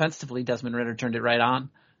then offensively, Desmond Ridder turned it right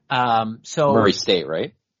on. So Murray State,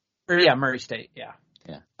 right? Murray State. Yeah.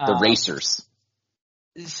 The Racers.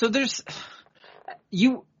 So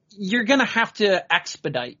you're going to have to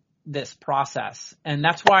expedite this process. And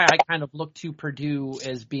that's why I kind of look to Purdue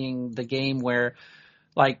as being the game where,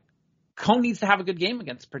 like, Cone needs to have a good game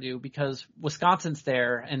against Purdue because Wisconsin's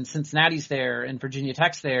there and Cincinnati's there and Virginia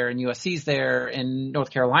Tech's there and USC's there and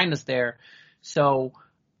North Carolina's there. So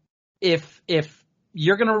if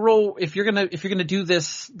you're going to roll, if you're going to do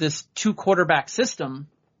this 2 quarterback system,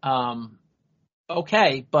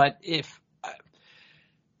 okay. But if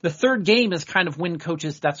the third game is kind of when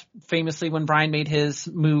coaches, that's famously when Brian made his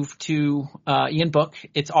move to Ian Book.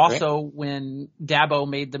 It's also when Dabo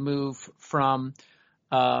made the move from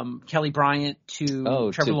Kelly Bryant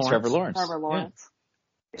to Trevor Lawrence. Trevor Lawrence.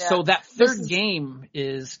 Yeah. So that third game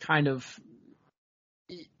is kind of,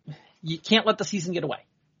 you can't let the season get away.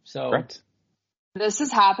 So Correct. This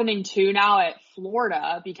is happening too now at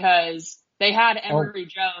Florida because they had Emory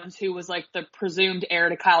Jones, who was like the presumed heir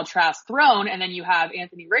to Kyle Trask's throne, and then you have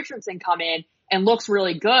Anthony Richardson come in and looks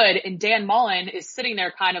really good, and Dan Mullen is sitting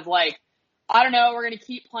there kind of like, I don't know, we're going to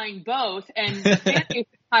keep playing both. And the fan base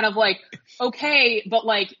is kind of like, okay, but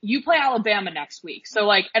like you play Alabama next week. So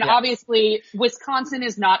like, and obviously Wisconsin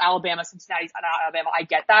is not Alabama, Cincinnati's not Alabama. I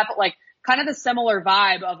get that. But like kind of the similar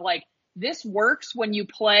vibe of like, this works when you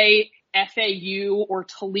play FAU or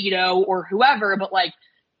Toledo or whoever, but like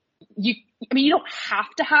you don't have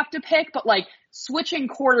to pick, but like switching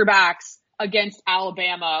quarterbacks against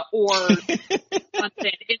Alabama or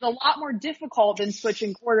Wisconsin is a lot more difficult than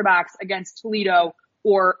switching quarterbacks against Toledo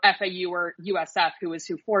or FAU or USF, who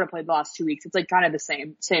Florida played the last 2 weeks. It's like kind of the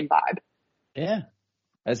same vibe. Yeah,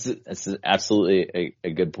 that's absolutely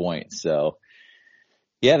a good point. So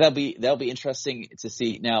yeah, that'll be interesting to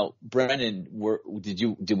see. Now, Brennan,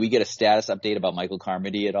 did we get a status update about Michael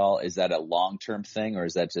Carmody at all? Is that a long-term thing or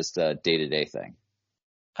is that just a day-to-day thing?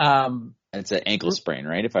 It's an ankle sprain,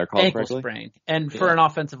 right? If I recall correctly. Ankle sprain. And for an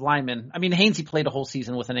offensive lineman, I mean, Hainsey played a whole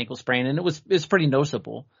season with an ankle sprain, and it was pretty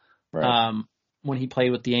noticeable when he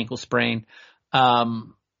played with the ankle sprain. I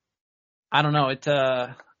don't know. It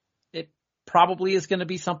probably is going to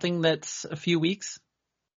be something that's a few weeks,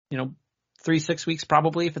 3-6 weeks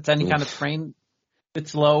probably. If it's any kind of sprain, if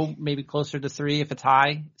it's low, maybe closer to 3. If it's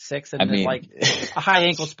high, 6. And then like a high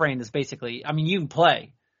ankle sprain is basically, you can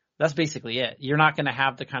play. That's basically it. You're not going to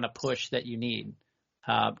have the kind of push that you need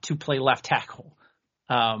to play left tackle.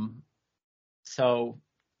 It's going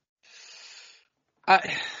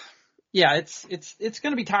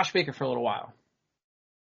to be Tosh Baker for a little while.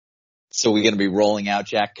 So we're going to be rolling out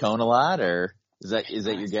Jack Cone a lot, or is that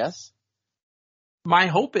your guess? My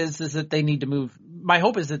hope is that they need to move. My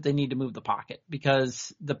hope is that they need to move the pocket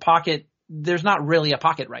because the pocket, there's not really a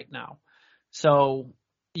pocket right now. So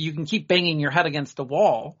you can keep banging your head against the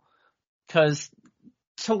wall. Because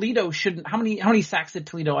Toledo shouldn't. How many sacks did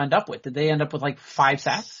Toledo end up with? Did they end up with like 5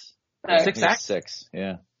 sacks? 6 sacks? 6,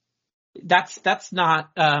 yeah. That's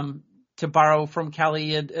not, to borrow from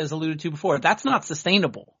Kelly as alluded to before, that's not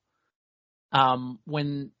sustainable.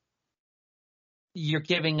 When you're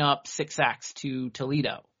giving up 6 sacks to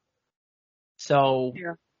Toledo. So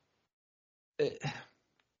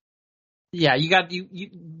yeah,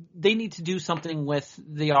 they need to do something with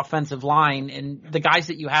the offensive line, and the guys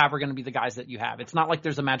that you have are going to be the guys that you have. It's not like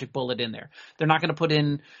there's a magic bullet in there. They're not going to put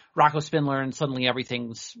in Rocco Spindler and suddenly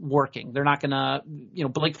everything's working. They're not going to,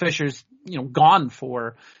 Blake Fisher's, gone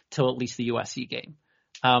till at least the USC game.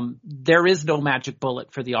 There is no magic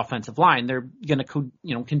bullet for the offensive line. They're going to,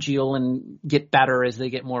 congeal and get better as they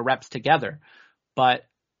get more reps together, but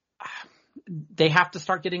they have to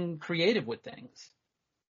start getting creative with things.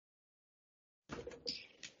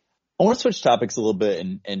 I want to switch topics a little bit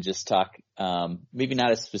and just talk, maybe not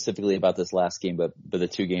as specifically about this last game, but the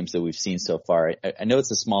 2 games that we've seen so far. I know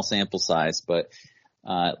it's a small sample size, but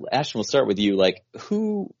Ashton, we'll start with you. Like,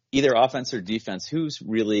 who, either offense or defense, who's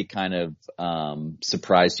really kind of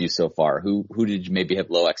surprised you so far? Who did you maybe have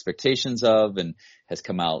low expectations of and has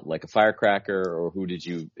come out like a firecracker, or who did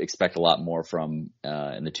you expect a lot more from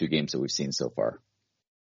in the 2 games that we've seen so far?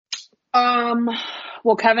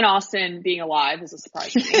 Well, Kevin Austin being alive is a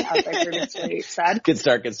surprise to me, as I previously said. Good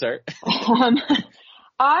start. I'm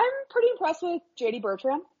pretty impressed with JD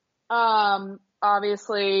Bertrand.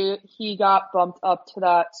 Obviously he got bumped up to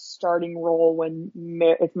that starting role when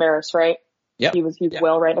it's Maris, right? Yeah. He was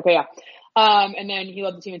Will, right? Okay, yeah. And then he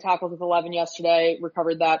led the team in tackles with 11 yesterday,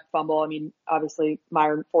 recovered that fumble. I mean, obviously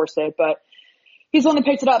Myron forced it, but he's the one that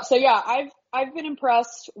picked it up. So yeah, I've been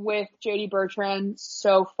impressed with JD Bertrand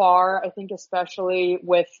so far. I think especially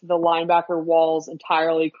with the linebacker walls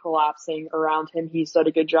entirely collapsing around him. He's done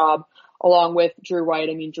a good job along with Drew White.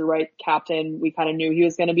 I mean, Drew White, captain, we kind of knew he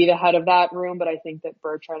was going to be the head of that room, but I think that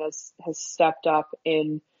Bertrand has stepped up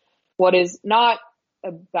in what is not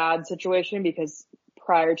a bad situation because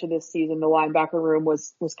prior to this season, the linebacker room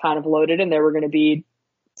was kind of loaded, and there were going to be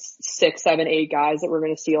 6, 7, 8 guys that were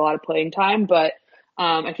going to see a lot of playing time. But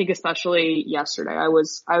I think especially yesterday, I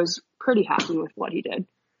was pretty happy with what he did.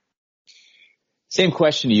 Same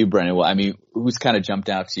question to you, Brennan. Well, I mean, who's kind of jumped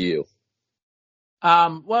out to you?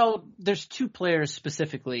 Well, there's 2 players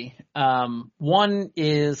specifically. One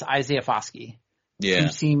is Isaiah Foskey. Yeah. Who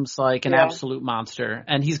seems like an absolute monster,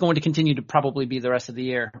 and he's going to continue to probably be the rest of the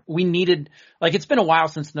year. We needed, like, it's been a while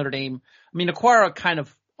since Notre Dame. I mean, Aquara kind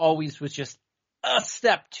of always was just a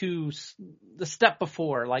step to the step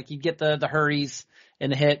before. Like, you'd get the hurries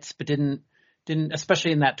and the hits, but didn't,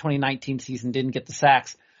 especially in that 2019 season, didn't get the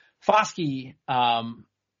sacks. Foskey,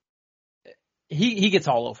 he gets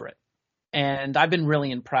all over it. And I've been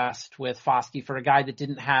really impressed with Foskey for a guy that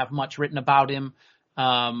didn't have much written about him.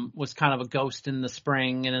 Was kind of a ghost in the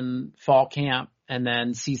spring and in fall camp, and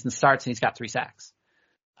then season starts and he's got 3 sacks.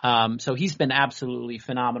 So he's been absolutely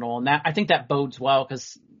phenomenal, and I think that bodes well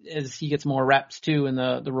because as he gets more reps too in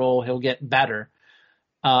the role, he'll get better.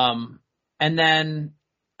 And then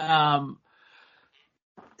on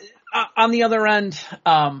the other end,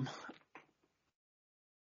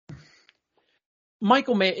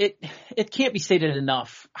 Michael Mayer. It can't be stated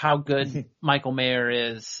enough how good Michael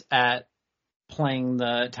Mayer is at playing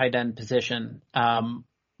the tight end position.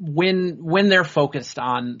 When they're focused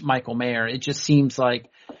on Michael Mayer, it just seems like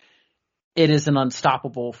it is an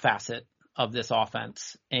unstoppable facet of this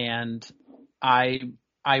offense. And I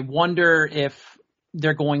wonder if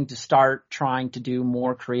they're going to start trying to do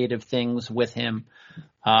more creative things with him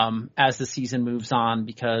as the season moves on,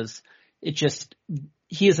 because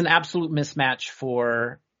he is an absolute mismatch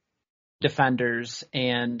for defenders,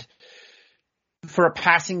 and for a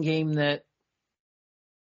passing game that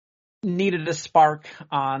needed a spark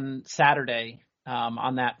on Saturday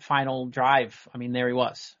on that final drive. I mean, there he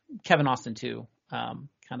was. Kevin Austin too, kind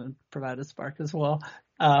of provided a spark as well.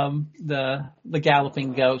 The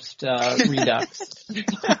galloping ghost redux.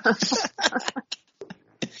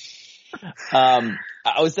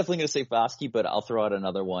 I was definitely going to say Foskey, but I'll throw out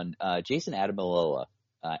another one. Jason Ademilola.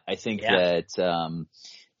 I think that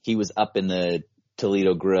he was up in the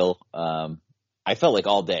Toledo Grill. I felt like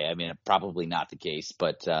all day. I mean, probably not the case,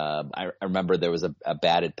 but I remember there was a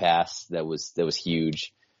batted pass that was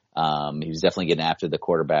huge. He was definitely getting after the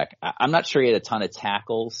quarterback. I'm not sure he had a ton of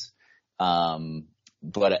tackles,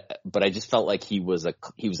 but I just felt like he was a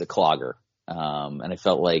clogger, and I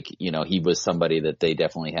felt like he was somebody that they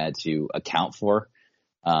definitely had to account for.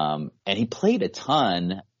 And he played a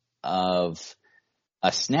ton of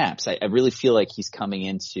snaps. I really feel like he's coming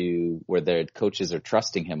into where the coaches are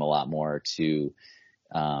trusting him a lot more to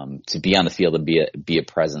be on the field and be a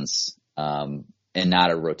presence, and not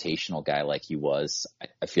a rotational guy like he was,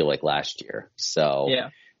 I feel like, last year. So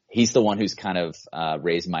he's the one who's kind of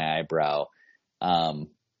raised my eyebrow. I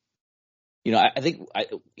think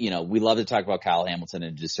we love to talk about Kyle Hamilton,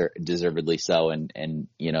 and deservedly so. And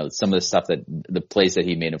some of the stuff that the plays that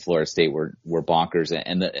he made in Florida State were bonkers.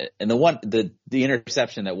 And the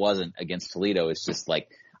interception that wasn't against Toledo is just like,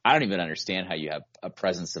 I don't even understand how you have a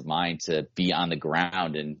presence of mind to be on the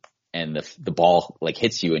ground and the ball like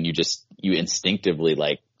hits you and you instinctively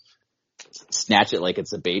like snatch it like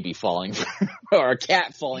it's a baby falling or a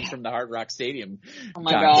cat falling from the Hard Rock Stadium. Oh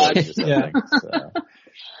my God.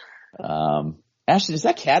 Ashton, is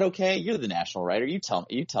that cat okay? You're the national writer. You tell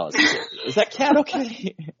us. Is that cat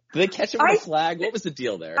okay? Did they catch it with a flag? What was the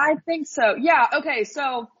deal there? I think so. Yeah. Okay.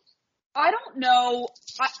 So I don't know.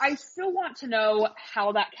 I still want to know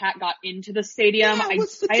how that cat got into the stadium. Yeah,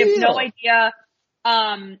 I have no idea.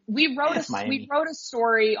 We wrote a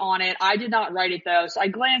story on it. I did not write it though. So I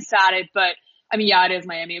glanced at it, but I mean, yeah, it is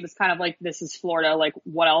Miami. It was kind of like, this is Florida. Like,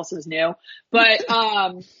 what else is new? But,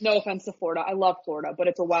 no offense to Florida. I love Florida, but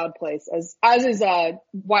it's a wild place, as is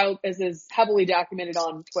heavily documented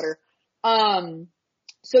on Twitter.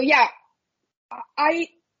 So yeah,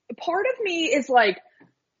 part of me is like,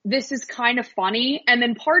 this is kind of funny. And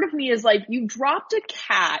then part of me is like, you dropped a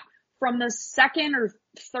cat from the second or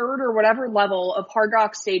third or whatever level of Hard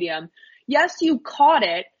Rock Stadium. Yes, you caught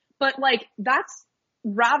it, but like, that's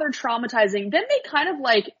rather traumatizing. Then they kind of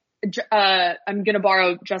like, I'm going to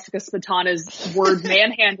borrow Jessica Spatana's word,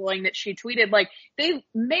 manhandling, that she tweeted. Like, they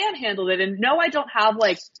manhandled it. And no, I don't have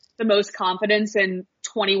like the most confidence in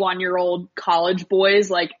 21-year-old college boys,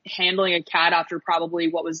 like handling a cat after probably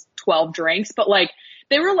what was 12 drinks. But like,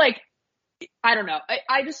 they were like, I don't know.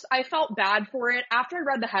 I felt bad for it. After I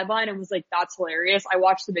read the headline and was like, that's hilarious, I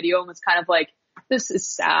watched the video and was kind of like, this is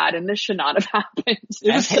sad and this should not have happened.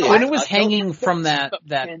 When it was hanging from that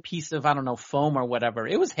piece of, I don't know, foam or whatever,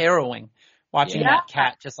 it was harrowing. watching Yeah. that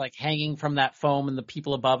cat just like hanging from that foam and the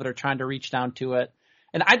people above it are trying to reach down to it.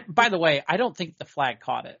 And by the way, I don't think the flag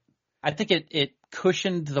caught it. I think it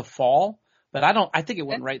cushioned the fall, but I think it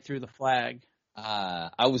went right through the flag.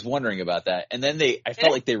 I was wondering about that. And then I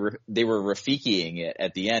felt like they were Rafikiing it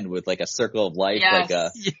at the end with like a circle of life, Yes.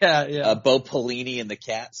 like a Bo Pelini and the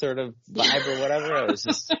cat sort of vibe or whatever.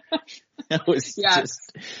 It was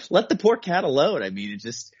just let the poor cat alone. I mean,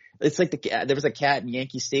 it's like there was a cat in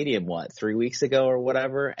Yankee Stadium, 3 weeks ago or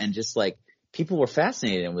whatever. And just like people were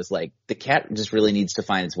fascinated and was like, the cat just really needs to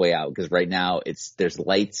find its way out because right now there's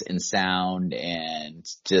lights and sound and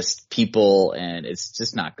just people and it's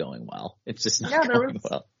just not going well. It's just not going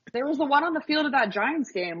well. There was the one on the field of that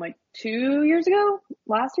Giants game like 2 years ago,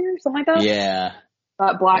 last year, something like that. Yeah.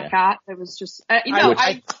 That black cat. It was just,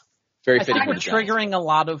 very I think we're triggering a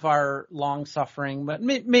lot of our long suffering, but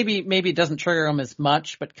maybe it doesn't trigger them as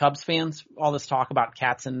much. But Cubs fans, all this talk about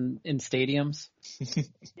cats in stadiums.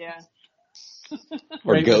 Yeah.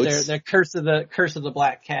 Or goats. They're curse of the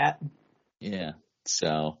black cat. Yeah.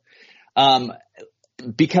 So,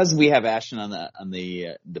 because we have Ashton on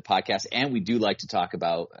the podcast, and we do like to talk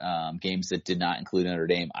about games that did not include Notre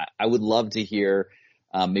Dame, I would love to hear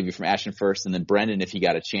maybe from Ashton first, and then Brendan, if he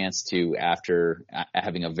got a chance to after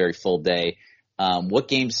having a very full day. What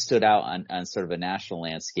games stood out on sort of a national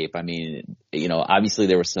landscape? I mean, obviously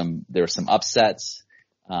there were some upsets,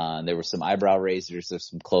 there were some eyebrow raisers, there's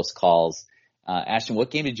some close calls. Ashton,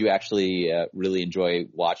 what game did you actually really enjoy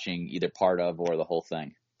watching, either part of or the whole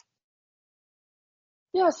thing?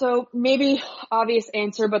 Yeah, so maybe obvious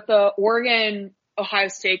answer, but the Oregon-Ohio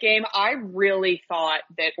State game, I really thought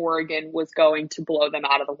that Oregon was going to blow them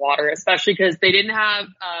out of the water, especially because they didn't have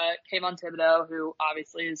Kayvon Thibodeau, who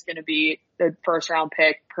obviously is going to be the first-round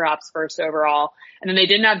pick, perhaps first overall. And then they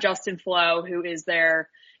didn't have Justin Flo, who is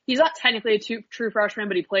he's not technically a true freshman,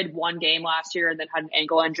 but he played one game last year and then had an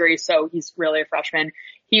ankle injury, so he's really a freshman.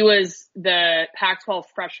 He was the Pac-12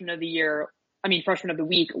 freshman of the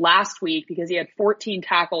week last week because he had 14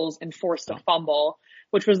 tackles and forced a fumble,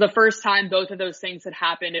 which was the first time both of those things had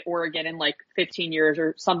happened at Oregon in like 15 years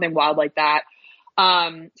or something wild like that.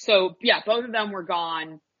 So yeah, both of them were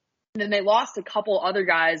gone. And then they lost a couple other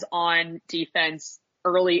guys on defense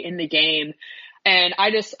early in the game. And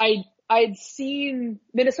I'd seen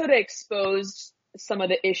Minnesota exposed some of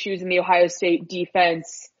the issues in the Ohio State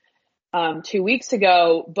defense 2 weeks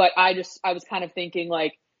ago, but I was kind of thinking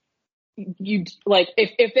like,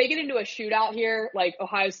 if they get into a shootout here, like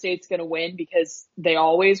Ohio State's going to win because they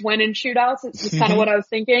always win in shootouts. It's kind of what I was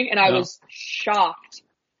thinking. And I was shocked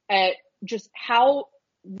at just how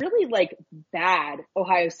really like bad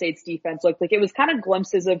Ohio State's defense looked. Like it was kind of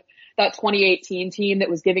glimpses of that 2018 team that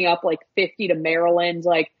was giving up like 50 to Maryland.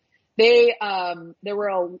 Like there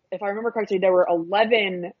were, if I remember correctly, there were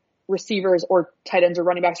 11 receivers or tight ends or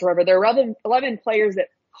running backs or whatever. There were 11 players that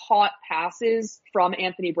caught passes from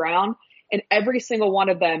Anthony Brown, and every single one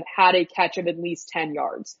of them had a catch of at least 10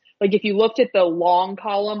 yards. Like if you looked at the long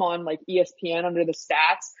column on like ESPN under the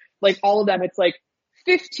stats, like all of them, it's like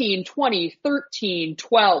 15, 20, 13,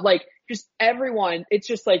 12, like just everyone. It's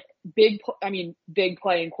just like big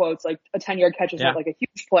play in quotes, like a 10-yard catch is not like a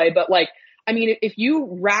huge play, but like, I mean, if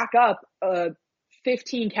you rack up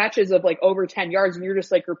 15 catches of like over 10 yards and you're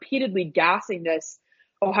just like repeatedly gassing this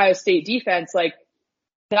Ohio State defense, like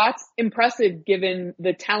that's impressive given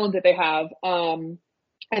the talent that they have. And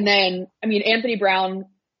then, I mean, Anthony Brown,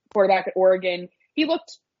 quarterback at Oregon, he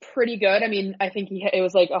looked pretty good. I mean, I think it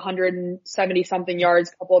was like 170 something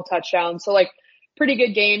yards, couple of touchdowns. So like pretty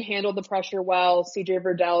good game, handled the pressure well. CJ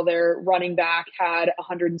Verdell, their running back, had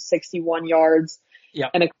 161 yards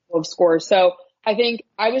and a couple of scores. So I think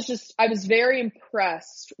I was very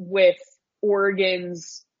impressed with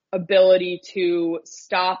Oregon's ability to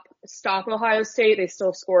stop Ohio State. They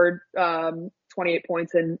still scored 28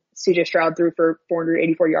 points and CJ Stroud threw for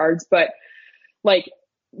 484 yards, but like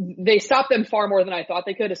they stopped them far more than I thought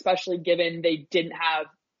they could, especially given they didn't have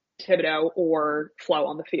Thibodeau or Flo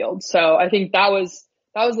on the field. So I think that was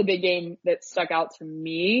the big game that stuck out to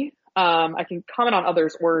me. I can comment on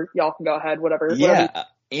others or y'all can go ahead, whatever. Yeah.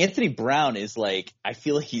 Anthony Brown is like, I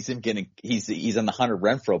feel like he's on the Hunter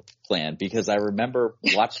Renfrow plan because I remember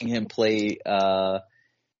watching him play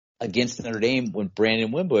against Notre Dame when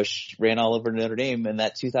Brandon Wimbush ran all over Notre Dame in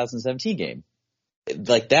that 2017 game.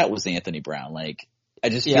 Like that was Anthony Brown. Like I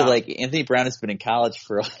just feel like Anthony Brown has been in college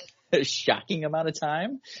for a shocking amount of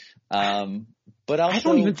time. But also, I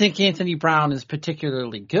don't even think Anthony Brown is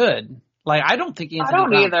particularly good. Like, I don't think Anthony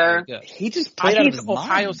Brown is very good. He just played out of his mind.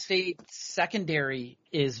 Ohio State secondary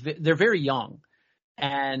they're very young.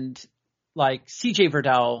 And like CJ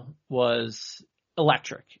Verdell was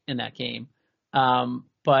electric in that game.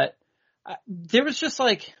 But there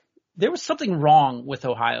was something wrong with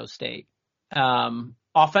Ohio State.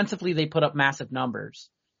 Offensively, they put up massive numbers,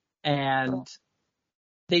 and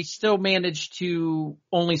they still managed to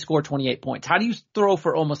only score 28 points. How do you throw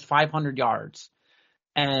for almost 500 yards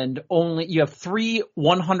and you have 3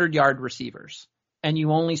 100-yard receivers and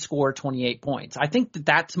you only score 28 points? I think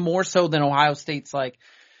that's more so than Ohio State's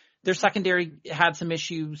their secondary had some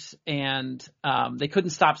issues and they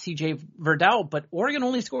couldn't stop CJ Verdell, but Oregon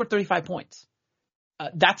only scored 35 points.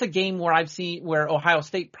 That's a game where I've seen where Ohio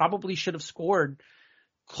State probably should have scored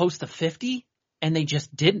close to 50 and they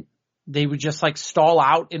just didn't. They would just stall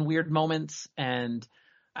out in weird moments, and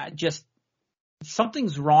just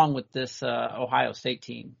something's wrong with this Ohio State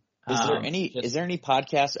team. Is there any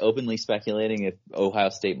podcast openly speculating if Ohio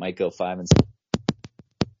State might go 5-6?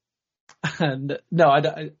 No,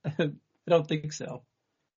 I don't think so.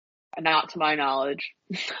 Not to my knowledge.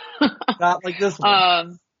 Not like this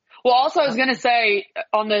one. Well, also I was gonna say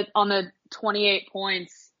on the 28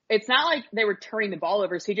 points, it's not like they were turning the ball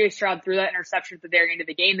over. CJ Stroud threw that interception at the very end of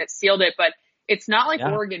the game that sealed it, but it's not like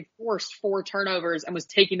Oregon forced 4 turnovers and was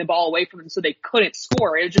taking the ball away from them so they couldn't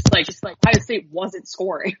score. It was just like Ohio State wasn't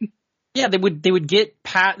scoring. Yeah, they would get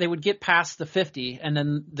past the 50 and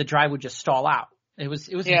then the drive would just stall out. It was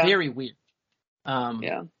very weird.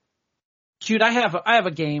 Jude, I have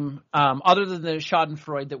a game other than the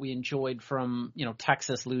Schadenfreude that we enjoyed from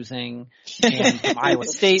Texas losing and from Iowa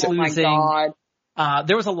State losing. My God.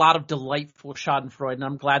 There was a lot of delightful Schadenfreude, and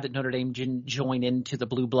I'm glad that Notre Dame didn't join into the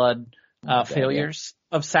blue blood failures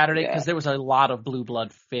of Saturday, because there was a lot of blue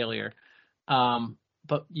blood failure.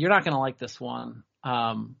 But you're not going to like this one.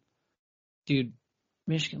 Dude,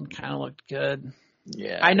 Michigan kind of looked good.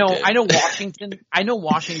 Yeah, I know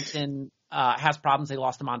Washington has problems. They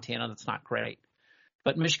lost to Montana. That's not great.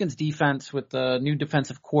 But Michigan's defense with the new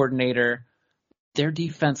defensive coordinator, their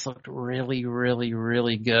defense looked really, really,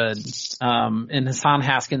 really good. And Hassan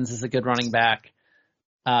Haskins is a good running back.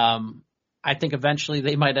 I think eventually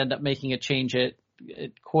they might end up making a change at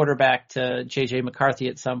quarterback to J.J. McCarthy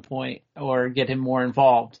at some point, or get him more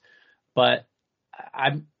involved. But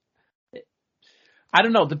I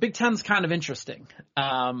don't know. The Big Ten's kind of interesting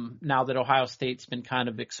now that Ohio State's been kind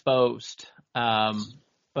of exposed.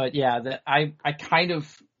 But yeah, I kind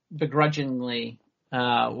of begrudgingly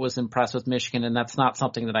was impressed with Michigan, and that's not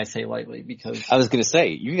something that I say lightly, because I was going to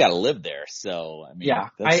say, you got to live there. So I mean, yeah,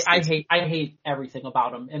 I hate everything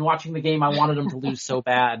about them. And watching the game, I wanted them to lose so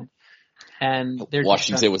bad. And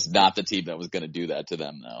Washington was not the team that was going to do that to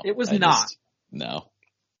them, though. It was not. No.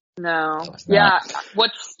 Yeah.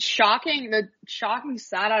 What's shocking, the shocking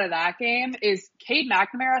stat out of that game is Cade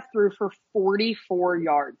McNamara threw for 44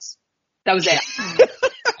 yards. That was it.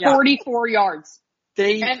 44 yards.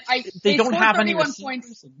 They don't have any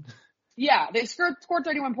points. Yeah, they scored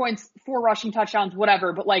 31 points, 4 rushing touchdowns,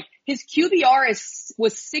 whatever. But his QBR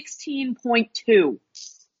was 16.2.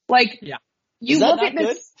 You look at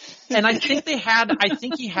this, and I think he had a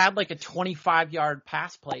 25-yard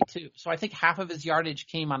pass play too. So I think half of his yardage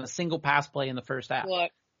came on a single pass play in the first half.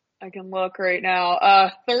 Look, I can look right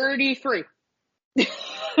now. 33.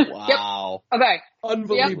 Wow. Yep. Okay.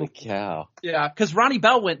 Unbelievable. Yep. Cow. Yeah, because Ronnie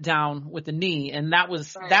Bell went down with the knee, and that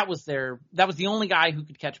was the only guy who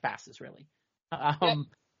could catch passes, really.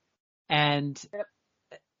 And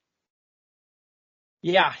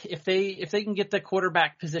yeah, if they can get the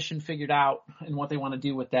quarterback position figured out and what they want to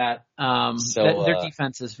do with that, their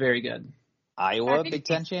defense is very good. Iowa Big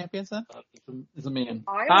Ten champions then? Is a man.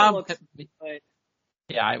 Iowa looks good.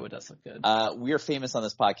 Yeah, Iowa does look good. We are famous on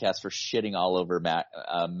this podcast for shitting all over Matt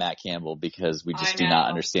Campbell, because we just do not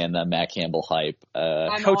understand that Matt Campbell hype.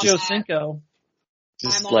 Coach Osinko.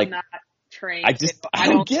 I'm on that train. I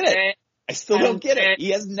don't get it. I still don't get it.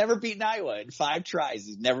 He has never beaten Iowa in 5 tries.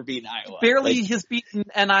 He's never beaten Iowa. Barely has beaten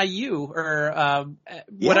NIU or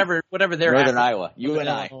whatever they're Northern Iowa.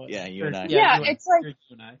 UNI. Yeah, UNI. Yeah, it's like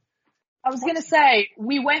I was going to say,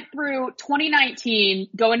 we went through 2019,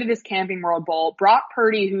 go into this Camping World Bowl. Brock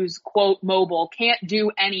Purdy, who's, quote, mobile, can't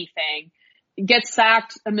do anything, gets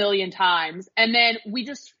sacked a million times. And then we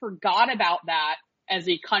just forgot about that as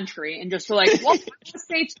a country and just were like, well, the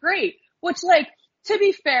State's great. Which, to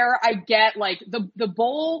be fair, I get, the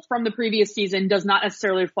bowl from the previous season does not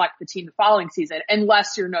necessarily reflect the team the following season,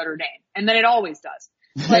 unless you're Notre Dame. And then it always does.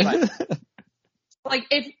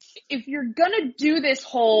 If you're gonna do this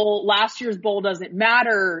whole last year's bowl doesn't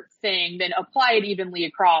matter thing, then apply it evenly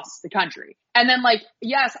across the country. And then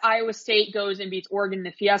yes, Iowa State goes and beats Oregon in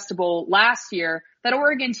the Fiesta Bowl last year. That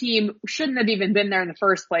Oregon team shouldn't have even been there in the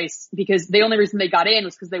first place, because the only reason they got in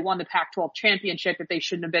was because they won the Pac-12 championship that they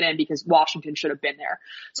shouldn't have been in, because Washington should have been there.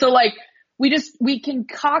 So we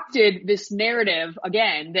concocted this narrative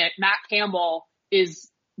again that Matt Campbell is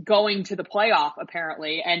going to the playoff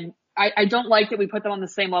apparently. And I don't like that we put them on the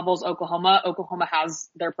same level as Oklahoma. Oklahoma has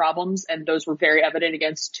their problems and those were very evident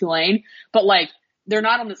against Tulane, but like they're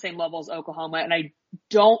not on the same level as Oklahoma. And I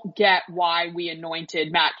don't get why we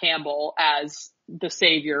anointed Matt Campbell as the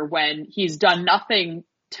savior when he's done nothing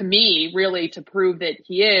to me really to prove that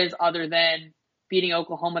he is, other than beating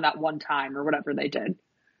Oklahoma that one time or whatever they did.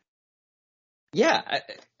 Yeah,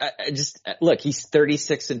 I just look. He's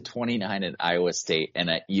 36-29 at Iowa State, and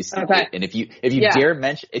you see, Okay. and if you Yeah. dare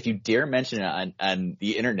mention it on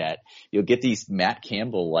the internet, you'll get these Matt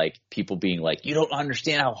Campbell like people being like, "You don't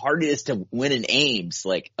understand how hard it is to win in Ames."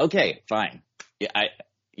 Like, okay, fine,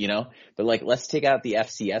 yeah, but like let's take out the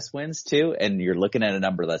FCS wins too, and you're looking at a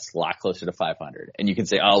number that's a lot closer to 500, and you can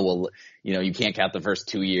say, "Oh well, you can't count the first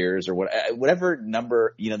 2 years or whatever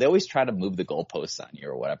number." They always try to move the goalposts on you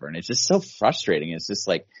or whatever, and it's just so frustrating. It's just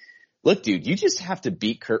like, look, dude, you just have to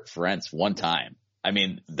beat Kurt Ferentz one time. I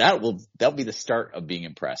mean, that'll be the start of being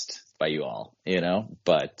impressed by you all,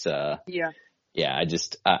 But yeah,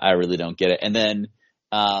 I really don't get it. And then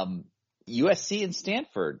USC and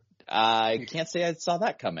Stanford. I can't say I saw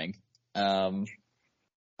that coming. Stanford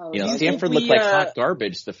looked like hot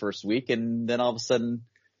garbage the first week, and then all of a sudden,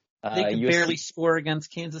 they could USC barely score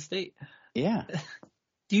against Kansas State. Yeah.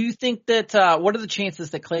 Do you think that what are the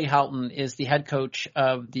chances that Clay Helton is the head coach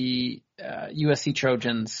of the USC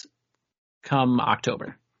Trojans come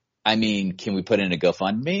October? I mean, can we put in a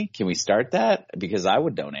GoFundMe? Can we start that? Because I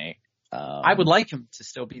would donate. I would like him to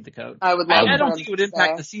still be the coach. I would. I don't think it would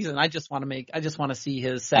impact the season. I just want to see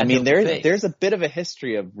his. I mean, there's a bit of a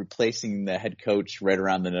history of replacing the head coach right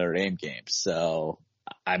around the Notre Dame game. So,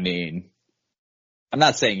 I mean, I'm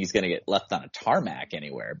not saying he's going to get left on a tarmac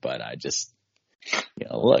anywhere, but I just,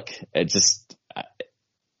 look,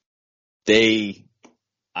 they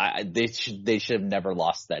should have never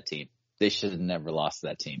lost that team. They should have never lost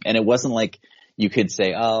that team. And it wasn't like you could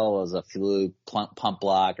say, oh, it was a fluke pump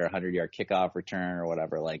block or 100-yard kickoff return or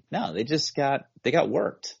whatever. Like, no, they got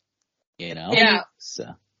worked, Yeah. So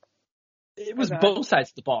it was both sides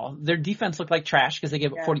of the ball. Their defense looked like trash because they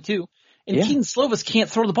gave up 42. And Keaton Slovis can't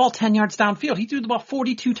throw the ball 10 yards downfield. He threw the ball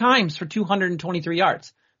 42 times for 223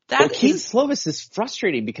 yards. Keaton Slovis is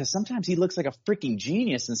frustrating because sometimes he looks like a freaking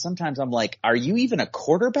genius, and sometimes I'm like, are you even a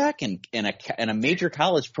quarterback in a major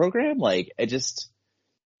college program? Like, it's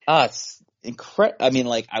incredible. I mean,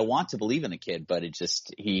 like, I want to believe in the kid, but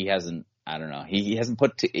he hasn't. I don't know. He hasn't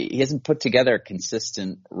put together a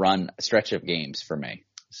consistent stretch of games for me.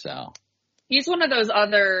 So he's one of those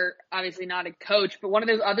other, obviously not a coach, but one of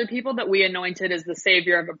those other people that we anointed as the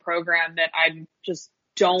savior of a program that I just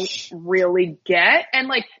don't really get. And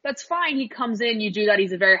like, that's fine. He comes in, you do that.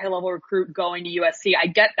 He's a very high level recruit going to USC. I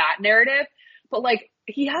get that narrative, but like,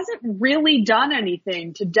 he hasn't really done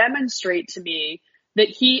anything to demonstrate to me that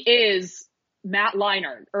he is Matt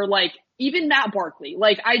Leinart or like even Matt Barkley.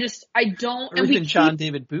 Like, I don't. Or even John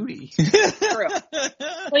David Booty. True.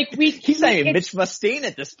 Like he's not even Mitch Mustaine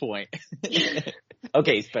at this point.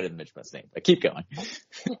 Okay, he's better than Mitch Mustaine, but keep going.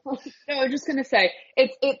 No, I was just going to say,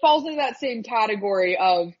 it falls into that same category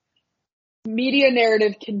of media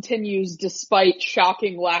narrative continues despite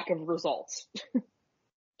shocking lack of results.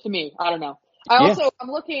 To me, I don't know. I'm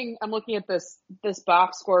looking at this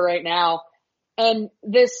box score right now, and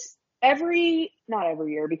not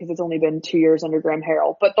every year because it's only been 2 years under Graham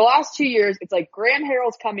Harrell, but the last 2 years, it's like Graham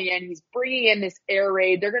Harrell's coming in, he's bringing in this air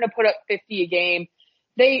raid, they're going to put up 50 a game.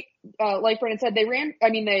 They, like Brennan said, they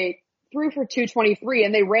threw for 223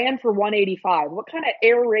 and they ran for 185. What kind of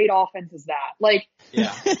air raid offense is that? Like,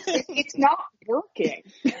 it's not working.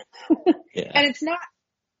 Yeah. And it's not,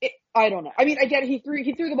 I don't know. I mean, I get it. He threw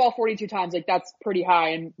the ball 42 times. Like, that's pretty high,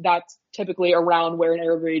 and that's typically around where an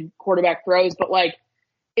air raid quarterback throws, but like,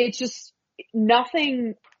 it's just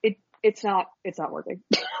nothing. It's not working.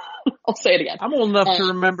 I'll say it again. I'm old enough to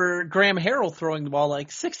remember Graham Harrell throwing the ball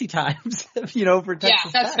like 60 times, for Texas.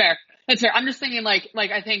 Yeah, that's fair. That's fair. I'm just thinking like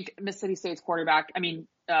I think Mississippi State's quarterback, I mean,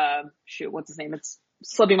 what's his name? It's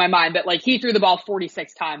slipping my mind, but like he threw the ball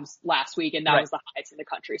 46 times last week, and that was the highest in the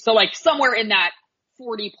country. So like somewhere in that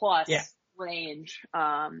 40 plus range.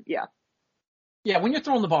 Yeah, when you're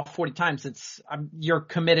throwing the ball 40 times, you're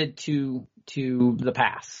committed to the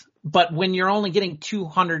pass. But when you're only getting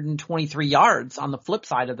 223 yards on the flip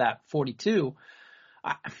side of that 42,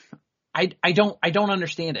 I don't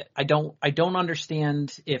understand it. I don't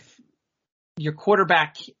understand if your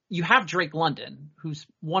quarterback, you have Drake London, who's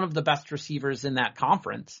one of the best receivers in that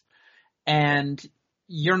conference, and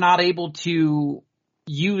you're not able to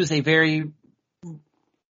use a very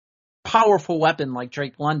powerful weapon like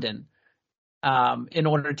Drake London in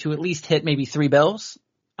order to at least hit maybe 3 bills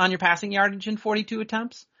on your passing yardage in 42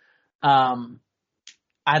 attempts. Maybe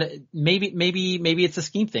it's a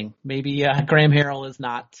scheme thing. Maybe Graham Harrell is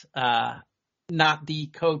not the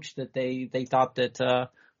coach that they thought that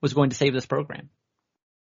was going to save this program.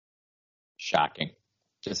 Shocking.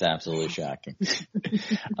 Just absolutely shocking.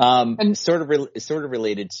 And sort of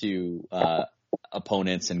related to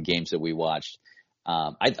opponents and games that we watched.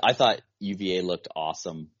 I thought UVA looked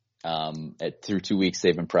awesome. Through 2 weeks,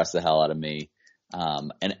 they've impressed the hell out of me.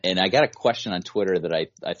 And I got a question on Twitter that I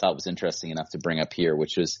thought was interesting enough to bring up here,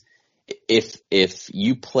 which was if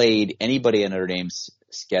you played anybody on Notre Dame's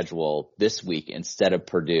schedule this week instead of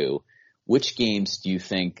Purdue, which games do you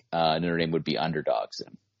think Notre Dame would be underdogs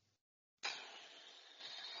in?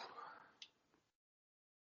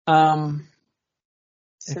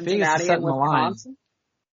 Cincinnati and Wisconsin.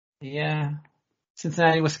 Yeah.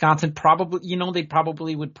 Cincinnati, Wisconsin, probably, they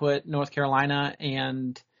probably would put North Carolina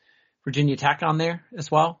and Virginia Tech on there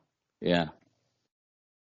as well. Yeah.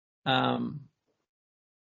 They're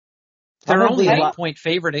only an 8-point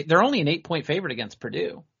favorite. They're only an 8-point favorite against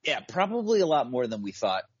Purdue. Yeah, probably a lot more than we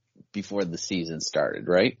thought before the season started,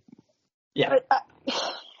 right? Yeah.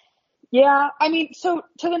 Yeah. I mean, so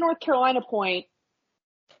to the North Carolina point,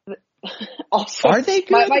 also, are they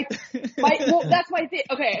good? Well, that's my thing.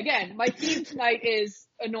 Okay, again, my theme tonight is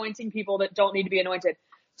anointing people that don't need to be anointed.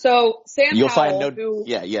 So you'll find no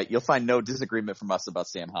disagreement from us about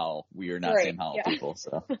Sam Howell. We are not Sam Howell people.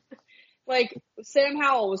 So, like, Sam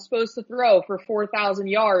Howell was supposed to throw for 4,000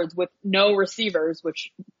 yards with no receivers,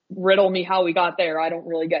 which riddle me how we got there. I don't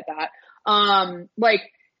really get that. And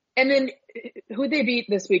then who'd they beat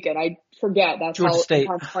this weekend? I forget. That's Georgia State.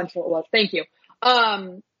 How consequential it was. Thank you.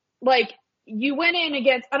 You went in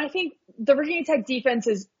against, and I think the Virginia Tech defense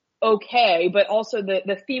is okay, but also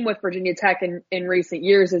the theme with Virginia Tech in recent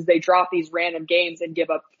years is they drop these random games and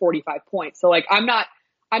give up 45 points. So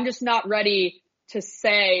I'm just not ready to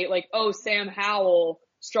say Sam Howell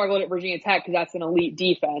struggled at Virginia Tech because that's an elite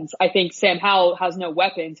defense. I think Sam Howell has no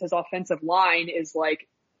weapons. His offensive line is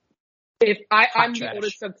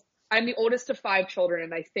I'm the oldest of 5 children,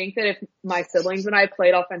 and I think that if my siblings and I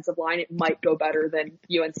played offensive line, it might go better than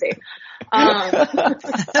UNC.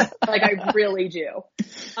 I really do.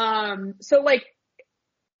 I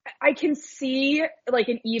can see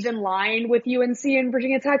an even line with UNC and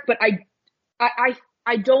Virginia Tech, but I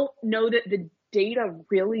don't know that the data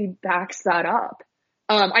really backs that up.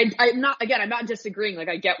 I'm not disagreeing.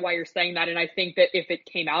 I get why you're saying that, and I think that if it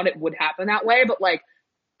came out, it would happen that way. But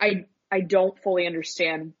I don't fully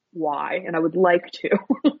understand why, and I would like to.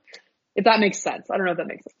 If that makes sense. I don't know if that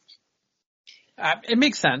makes sense. It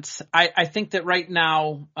makes sense. I think that right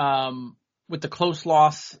now, with the close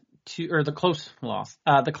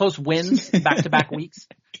wins back-to-back weeks,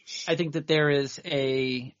 I think that there is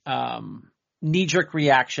a knee-jerk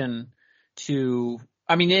reaction to.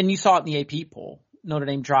 I mean, and you saw it in the AP poll. Notre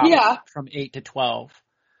Dame dropped from 8 to 12,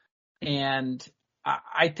 and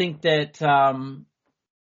I think that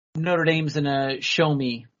Notre Dame's in a show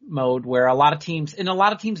me mode where a lot of teams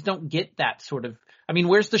don't get that sort of. I mean,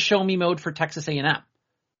 where's the show me mode for Texas A&M?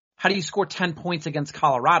 How do you score 10 points against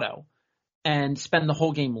Colorado and spend the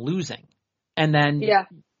whole game losing? And then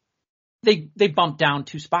they bump down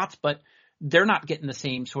 2 spots, but they're not getting the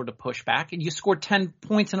same sort of pushback. And you scored 10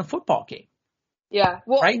 points in a football game. Yeah.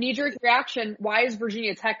 Well, right? Knee-jerk reaction, why is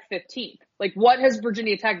Virginia Tech 15th? What has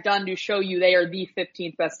Virginia Tech done to show you they are the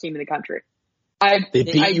 15th best team in the country? They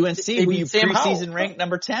beat UNC, who you preseason ranked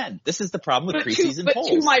number 10. This is the problem with preseason polls.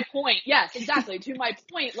 But to my point, yes, exactly. To my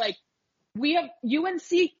point, we have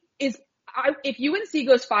UNC is. If UNC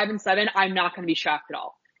goes 5-7, I'm not going to be shocked at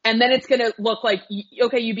all. And then it's going to look like,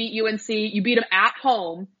 okay, you beat UNC, you beat them at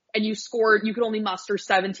home, and you could only muster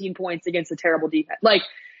 17 points against a terrible defense.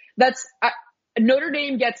 Notre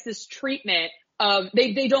Dame gets this treatment of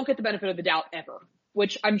they don't get the benefit of the doubt ever.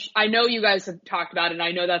 Which I know you guys have talked about, and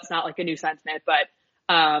I know that's not a new sentiment, but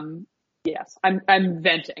yes, I'm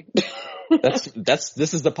venting.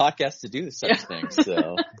 This is the podcast to do such things.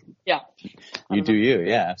 So yeah, you do you,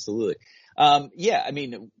 yeah, absolutely. I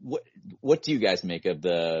mean, what do you guys make of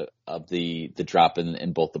the drop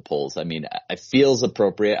in both the polls? I mean, it feels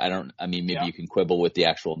appropriate. Maybe you can quibble with the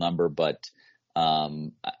actual number, but I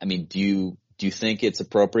mean, do you think it's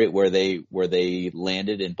appropriate where they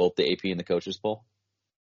landed in both the AP and the coaches poll?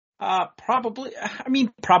 Probably.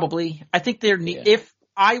 Probably. I think if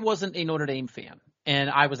I wasn't a Notre Dame fan and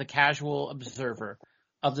I was a casual observer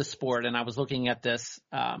of the sport and I was looking at this,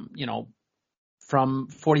 from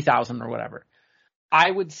 40,000 or whatever,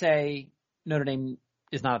 I would say Notre Dame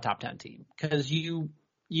is not a top 10 team because you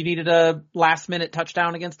you needed a last-minute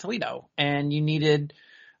touchdown against Toledo, and you needed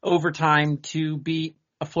overtime to beat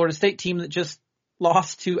a Florida State team that just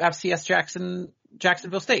lost to FCS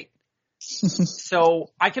Jacksonville State.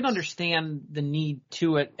 So I can understand the need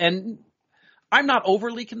to it. And I'm not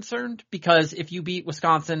overly concerned because if you beat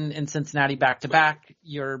Wisconsin and Cincinnati back-to-back,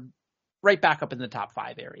 you're right back up in the top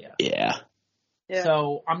 5 area. Yeah.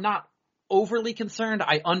 So I'm not overly concerned.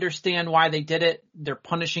 I understand why they did it. They're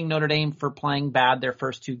punishing Notre Dame for playing bad their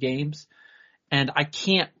first 2 games. And I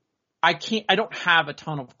don't have a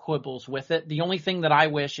ton of quibbles with it. The only thing that I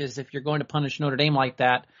wish is if you're going to punish Notre Dame like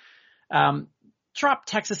that, drop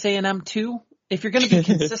Texas A&M too. If you're going to be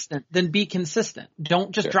consistent, then be consistent.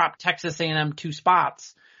 Don't just drop Texas A&M 2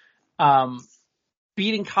 spots.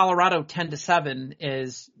 Beating Colorado 10-7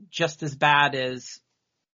 is just as bad as,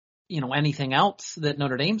 anything else that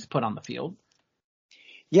Notre Dame's put on the field.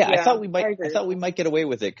 Yeah, I thought we might get away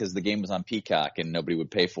with it because the game was on Peacock and nobody would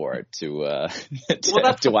pay for it to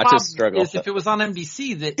watch us struggle. If it was on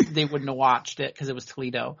NBC, that they wouldn't have watched it because it was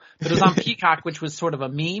Toledo. But it was on Peacock, which was sort of a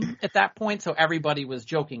meme at that point, so everybody was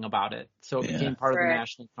joking about it. So it became part of the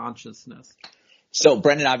national consciousness. So,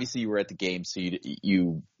 Brendan, obviously you were at the game, so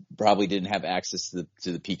you probably didn't have access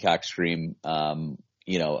to the Peacock stream.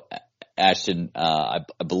 Ashton, I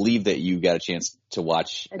believe that you got a chance to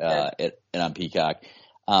watch it on Peacock.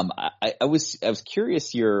 I was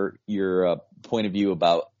curious your point of view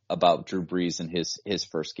about Drew Brees and his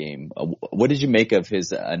first game. What did you make of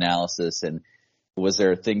his analysis, and was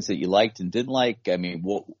there things that you liked and didn't like? I mean,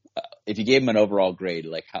 if you gave him an overall grade,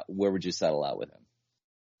 where would you settle out with him?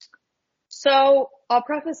 So I'll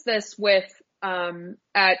preface this with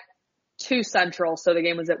at 2 Central, so the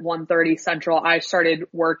game was at 1:30 Central. I started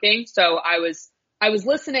working, so I was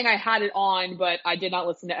listening. I had it on, but I did not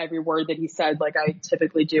listen to every word that he said like I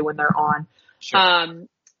typically do when they're on. Sure.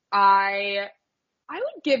 I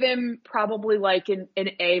would give him probably like an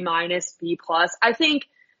A-, B+. I think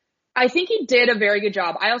he did a very good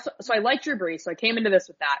job. I like Drew Brees, so I came into this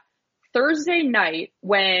with that. Thursday night,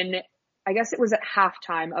 when I guess it was at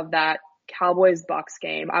halftime of that Cowboys-Bucks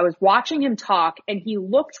game, I was watching him talk and he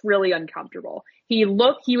looked really uncomfortable.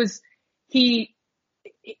 His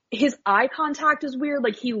eye contact is weird.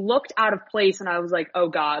 Like he looked out of place and I was like, oh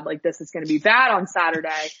God, like this is going to be bad on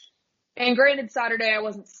Saturday. And granted, Saturday I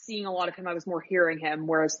wasn't seeing a lot of him. I was more hearing him,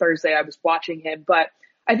 whereas Thursday I was watching him. But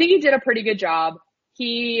I think he did a pretty good job.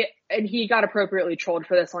 He got appropriately trolled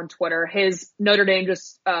for this on Twitter. His Notre Dame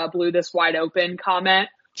just blew this wide open comment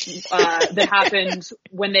that happened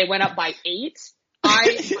when they went up by 8.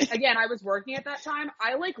 I was working at that time.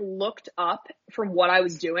 I looked up from what I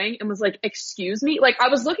was doing and was like, excuse me? I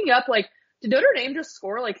was looking up did Notre Dame just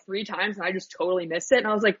score 3 times and I just totally missed it? And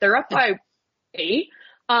I was like, they're up by 8.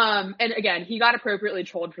 And again, he got appropriately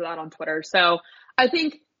trolled for that on Twitter. So I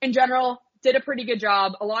think in general, did a pretty good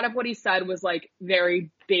job. A lot of what he said was very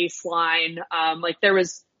baseline. There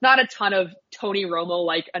was not a ton of Tony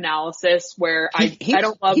Romo analysis where I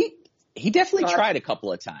don't love. He definitely tried a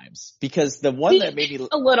couple of times because the one that made me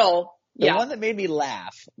a little. The one that made me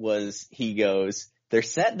laugh was he goes, they're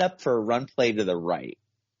setting up for a run play to the right.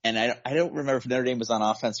 And I don't remember if Notre Dame was on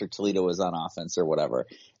offense or Toledo was on offense or whatever.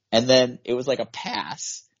 And then it was a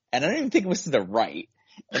pass. And I don't even think it was to the right.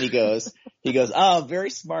 And he goes, oh, very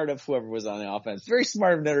smart of whoever was on the offense. Very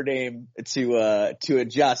smart of Notre Dame to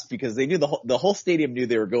adjust because they knew the whole stadium knew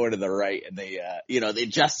they were going to the right and they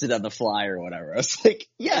adjusted on the fly or whatever. I was like,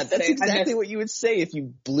 yeah, that's exactly what you would say if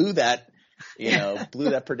you blew that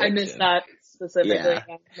prediction. I missed that specifically.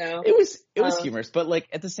 Yeah. No. It was humorous, but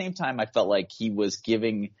at the same time, I felt like he was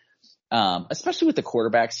giving, especially with the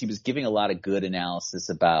quarterbacks, he was giving a lot of good analysis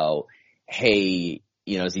about, hey,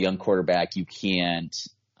 as a young quarterback, you can't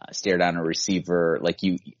stare down a receiver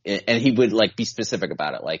and he would be specific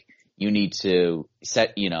about it. You need to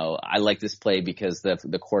set, I like this play because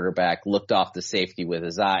the quarterback looked off the safety with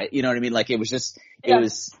his eye. You know what I mean? It was just,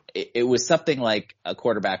 it was something like a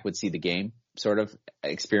quarterback would see the game sort of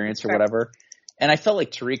experience or whatever. And I felt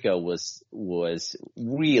like Tirico was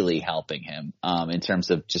really helping him, in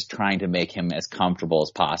terms of just trying to make him as comfortable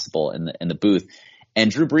as possible in the booth.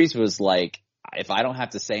 And Drew Brees was like, if I don't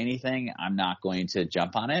have to say anything, I'm not going to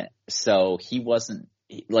jump on it. So he wasn't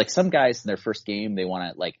some guys in their first game, they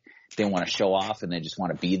want to show off and they just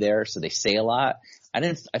want to be there. So they say a lot.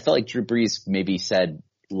 I felt like Drew Brees maybe said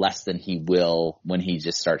less than he will when he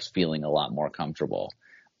just starts feeling a lot more comfortable.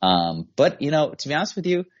 But to be honest with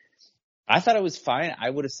you, I thought it was fine. I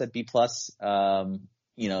would have said B+, the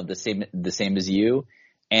same as you.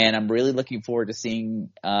 And I'm really looking forward to seeing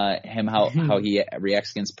him how he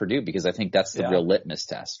reacts against Purdue, because I think that's the real litmus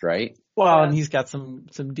test, right? Well, and he's got some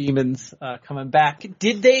demons coming back.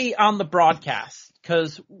 Did they on the broadcast?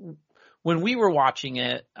 Because when we were watching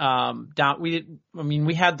it,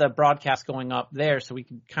 we had the broadcast going up there, so we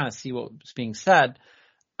could kind of see what was being said.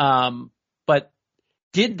 But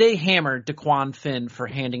did they hammer DeQuan Finn for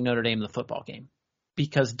handing Notre Dame the football game?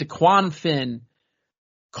 Because DeQuan Finn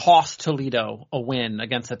cost Toledo a win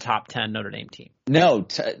against a top 10 Notre Dame team. No,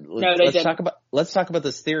 let's talk about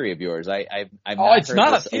this theory of yours. I've not heard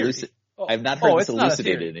this theory. I've not heard this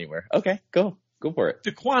elucidated anywhere. Okay, go for it.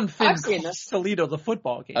 DeQuan Finn cost Toledo the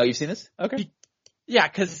football game. Oh, you've seen this? Okay. Yeah,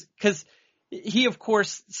 because he of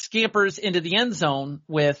course scampers into the end zone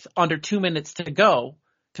with under 2 minutes to go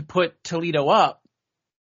to put Toledo up.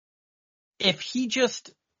 If he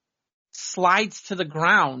just slides to the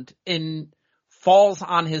ground and falls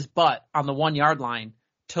on his butt on the 1 yard line,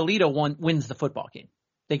 Toledo wins the football game.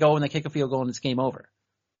 They go and they kick a field goal and it's game over.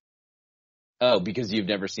 Oh, because you've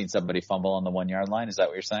never seen somebody fumble on the 1 yard line? Is that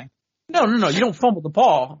what you're saying? No. You don't fumble the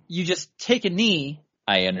ball. You just take a knee.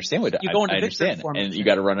 I understand what you go into I victory understand, formation. and you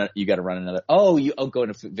got to run. You got to run another. Go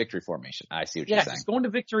into victory formation. I see what you're saying. Just go into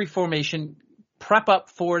victory formation, prep up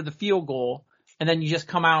for the field goal, and then you just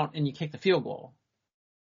come out and you kick the field goal.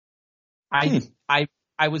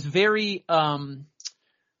 I was very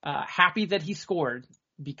happy that he scored,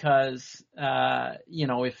 because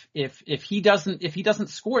if he doesn't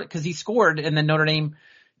score it, because he scored and then Notre Dame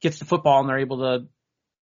gets the football and they're able to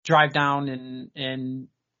drive down and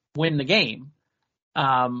win the game.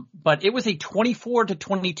 But it was a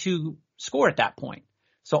 24-22 score at that point.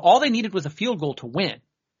 So all they needed was a field goal to win.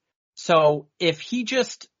 So if he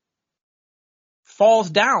just falls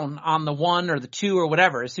down on the 1 or the 2 or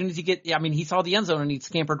whatever, as soon as he saw the end zone and he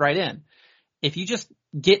scampered right in. If you just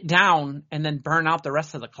get down and then burn out the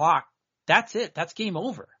rest of the clock, that's it. That's game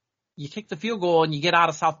over. You kick the field goal and you get out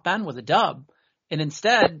of South Bend with a dub. And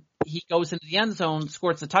instead, he goes into the end zone,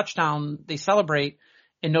 scores a touchdown, they celebrate,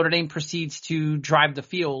 and Notre Dame proceeds to drive the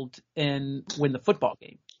field and win the football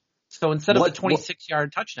game. So instead of a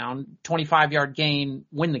 26-yard touchdown, 25-yard gain,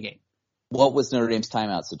 win the game. What was Notre Dame's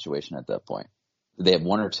timeout situation at that point? Did they have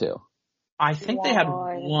 1 or 2? I think they had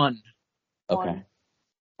 1. Okay.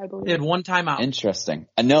 I believe they had 1 timeout. Interesting.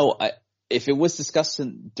 I know if it was discussed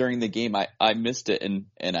during the game, I missed it, and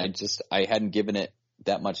I hadn't given it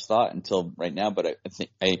that much thought until right now. But I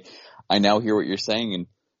think I now hear what you're saying, and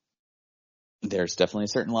there's definitely a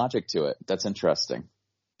certain logic to it. That's interesting.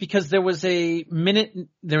 Because there was a minute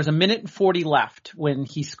and 40 left when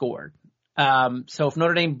he scored. So if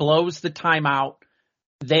Notre Dame blows the timeout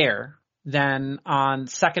there, then on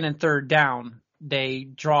 2nd and 3rd down, they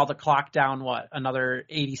draw the clock down, another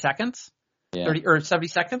 80 seconds? Yeah. 30 or 70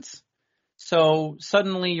 seconds? So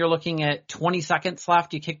suddenly you're looking at 20 seconds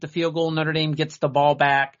left. You kick the field goal. Notre Dame gets the ball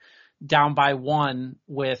back down by 1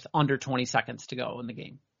 with under 20 seconds to go in the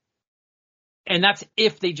game. And that's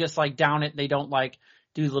if they just down it. They don't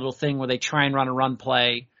do the little thing where they try and run a run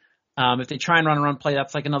play. If they try and run a run play,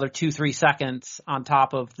 that's another 2-3 seconds on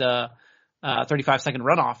top of the 35-second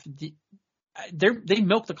runoff. They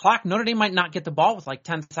milk the clock. Notre Dame might not get the ball with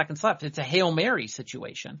 10 seconds left. It's a Hail Mary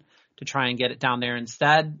situation to try and get it down there.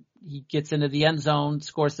 Instead, he gets into the end zone,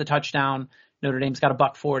 scores the touchdown. Notre Dame's got a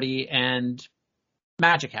 $140 and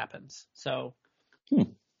magic happens. So.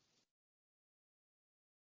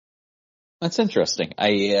 That's interesting.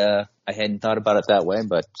 I hadn't thought about it that way,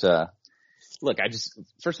 but look,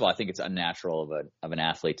 first of all, I think it's unnatural of an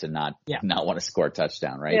athlete to not want to score a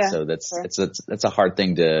touchdown, right? Yeah, so that's a hard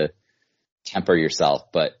thing to temper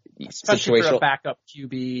yourself, but especially for a backup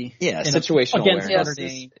QB. Yeah, situational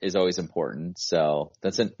awareness is always important. So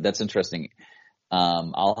that's interesting.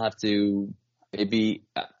 I'll have to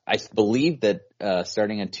I believe that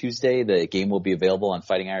starting on Tuesday, the game will be available on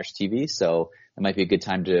Fighting Irish TV. So it might be a good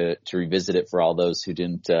time to revisit it for all those who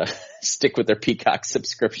didn't stick with their Peacock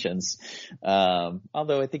subscriptions.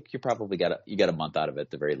 Although I think you probably got a month out of it at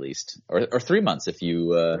the very least, or 3 months if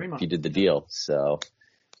you did the deal. So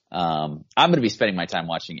I'm going to be spending my time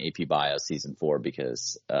watching AP Bio season 4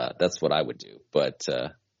 because that's what I would do, but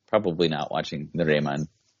probably not watching Notre Dame on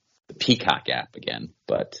the Peacock app again.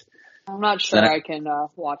 But I'm not sure I can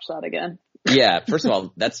watch that again. Yeah, first of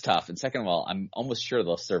all, that's tough. And second of all, I'm almost sure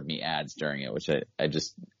they'll serve me ads during it, which I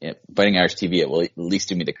just, Fighting Irish TV, it will at least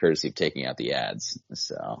do me the courtesy of taking out the ads.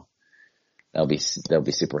 So that'll be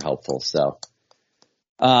super helpful. So,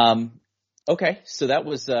 okay. So that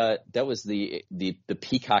was the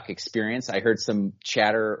Peacock experience. I heard some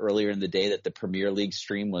chatter earlier in the day that the Premier League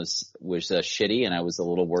stream was shitty, and I was a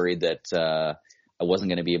little worried that, I wasn't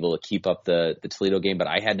going to be able to keep up the Toledo game, but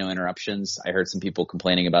I had no interruptions. I heard some people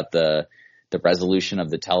complaining about the resolution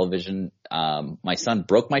of the television. My son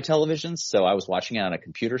broke my television, so I was watching it on a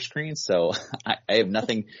computer screen. So I have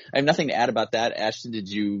nothing to add about that.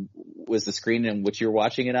 Ashton, was the screen in which you were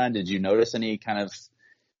watching it on, did you notice any kind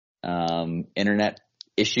of internet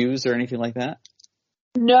issues or anything like that?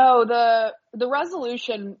 No, the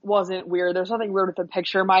resolution wasn't weird. There's nothing weird with the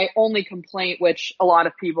picture. My only complaint, which a lot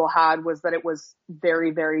of people had, was that it was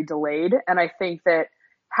very, very delayed. And I think that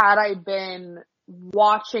had I been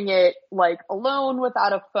watching it like alone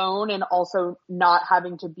without a phone and also not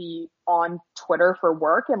having to be on Twitter for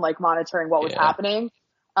work and like monitoring what was happening,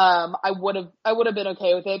 I would have been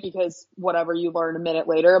okay with it, because whatever, you learn a minute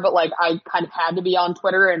later. But like, I kind of had to be on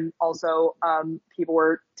Twitter, and also people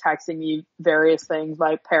were texting me various things,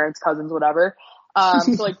 my parents, cousins, whatever.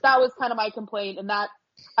 So like, that was kind of my complaint. And that,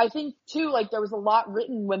 I think too, like, there was a lot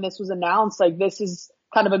written when this was announced. Like, this is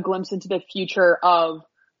kind of a glimpse into the future of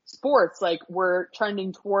sports. Like, we're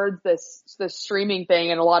trending towards this streaming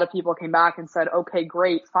thing, and a lot of people came back and said, okay,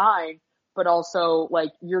 great, fine. But also,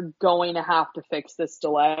 like, you're going to have to fix this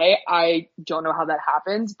delay. I don't know how that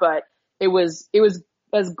happens, but it was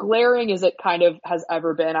as glaring as it kind of has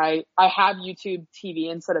ever been. I have YouTube TV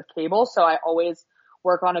instead of cable, so I always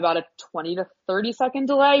work on about a 20 to 30 second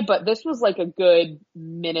delay, but this was like a good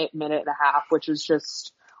minute and a half, which is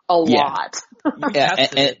just a lot.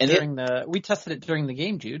 We tested it during the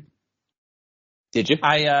game, Jude. Did you?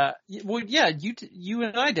 You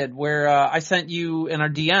and I did, where I sent you in our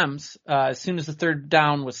DMs as soon as the third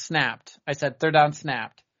down was snapped. I said third down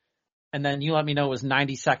snapped, and then you let me know it was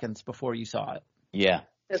 90 seconds before you saw it. Yeah.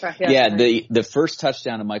 The first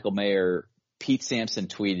touchdown of Michael Mayer, Pete Sampson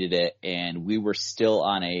tweeted it, and we were still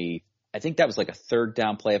on I think that was like a third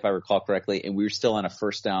down play, if I recall correctly, and we were still on a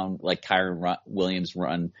first down, like Kyron Williams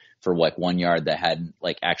run for like 1 yard that hadn't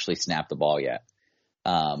like actually snapped the ball yet.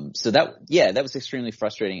 So that was extremely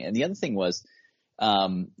frustrating. And the other thing was,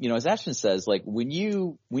 as Ashton says, like when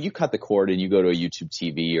you cut the cord and you go to a YouTube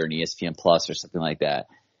TV or an ESPN Plus or something like that,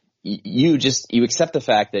 you accept the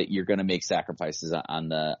fact that you're going to make sacrifices on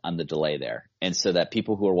the delay there. And so that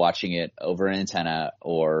people who are watching it over an antenna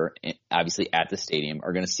or obviously at the stadium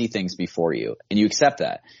are going to see things before you, and you accept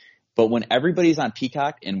that. But when everybody's on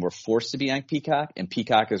Peacock and we're forced to be on Peacock, and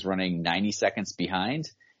Peacock is running 90 seconds behind,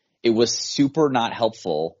 it was super not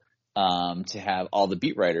helpful to have all the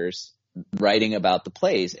beat writers writing about the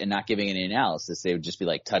plays and not giving any analysis. They would just be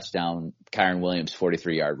like, touchdown, Kyron Williams,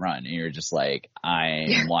 43-yard run. And you're just like,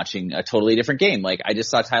 I'm watching a totally different game. Like, I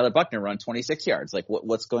just saw Tyler Buckner run 26 yards. Like,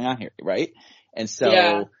 what's going on here, right? And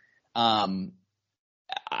so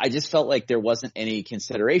I just felt like there wasn't any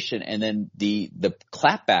consideration. And then the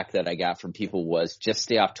clapback that I got from people was just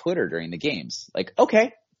stay off Twitter during the games. Like,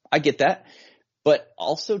 okay, I get that. But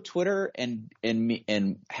also Twitter and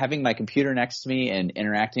having my computer next to me and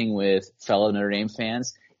interacting with fellow Notre Dame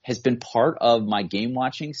fans has been part of my game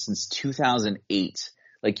watching since 2008.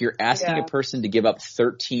 Like, you're asking a person to give up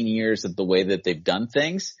 13 years of the way that they've done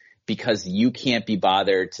things because you can't be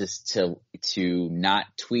bothered to not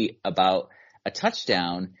tweet about a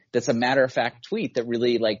touchdown that's a matter of fact tweet that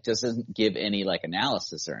really like doesn't give any like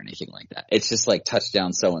analysis or anything like that. It's just like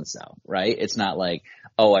touchdown so and so, right? It's not like,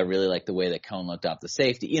 oh, I really like the way that Cohn looked off the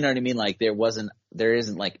safety. You know what I mean? Like there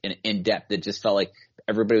isn't like an in-depth. It just felt like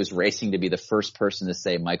everybody was racing to be the first person to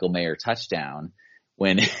say Michael Mayer touchdown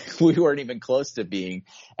when we weren't even close to being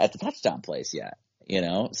at the touchdown place yet,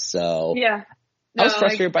 So I was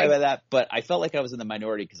frustrated by that, but I felt like I was in the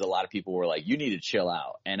minority because a lot of people were like, you need to chill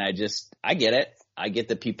out. And I get it. I get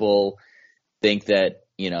that people think that,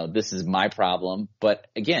 this is my problem. But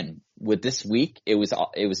again, with this week, it was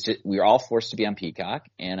just, we were all forced to be on Peacock.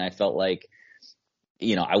 And I felt like,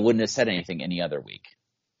 I wouldn't have said anything any other week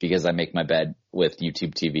because I make my bed with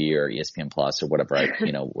YouTube TV or ESPN Plus or whatever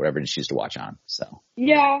whatever to choose to watch on. So.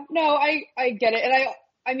 Yeah, no, I get it. And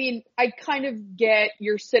I mean, I kind of get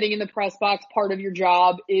you're sitting in the press box. Part of your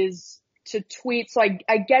job is to tweet. So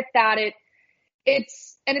I get that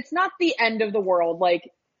it's not the end of the world. Like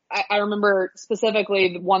I remember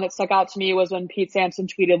specifically the one that stuck out to me was when Pete Sampson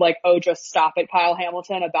tweeted like, oh, just stop it, Kyle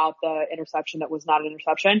Hamilton, about the interception that was not an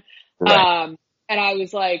interception. Right. And I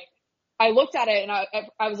was like, I looked at it and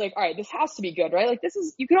I was like, all right, this has to be good, right? Like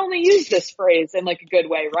you can only use this phrase in like a good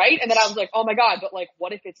way, right? And then I was like, oh my God, but like,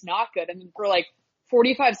 what if it's not good? And then for like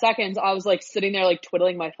 45 seconds, I was like sitting there, like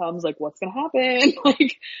twiddling my thumbs, like what's going to happen?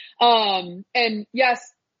 Like, and yes,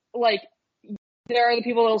 like there are the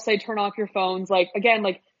people that'll say, turn off your phones. Like, again,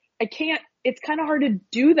 like it's kind of hard to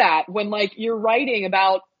do that when like you're writing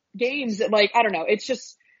about games that like, I don't know. It's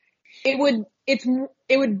just, it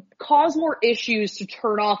would cause more issues to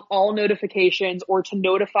turn off all notifications or to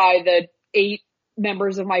notify the 8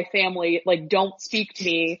 members of my family, like, don't speak to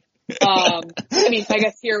me. I mean, I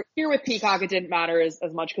guess here with Peacock, it didn't matter as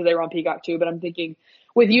much because they were on Peacock too, but I'm thinking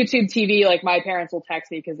with YouTube TV, like, my parents will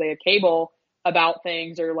text me because they have cable about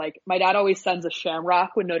things, or like my dad always sends a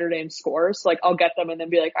shamrock when Notre Dame scores. So, like, I'll get them and then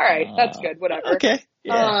be like, all right, that's good, whatever. Okay.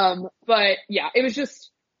 Yeah. But yeah, it was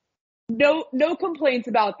just no complaints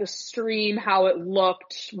about the stream, how it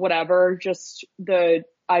looked, whatever. Just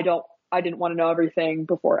I didn't want to know everything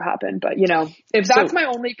before it happened. But, you know, if that's my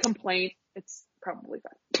only complaint, it's probably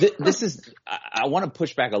fine. I want to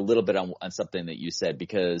push back a little bit on something that you said,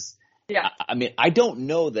 because yeah, I mean, I don't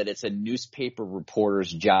know that it's a newspaper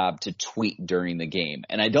reporter's job to tweet during the game.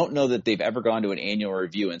 And I don't know that they've ever gone to an annual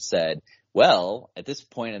review and said, well, at this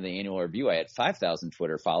point in the annual review, I had 5,000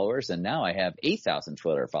 Twitter followers and now I have 8,000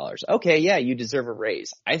 Twitter followers. Okay, yeah, you deserve a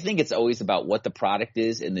raise. I think it's always about what the product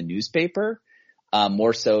is in the newspaper,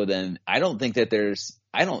 more so than I don't think that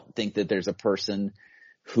there's a person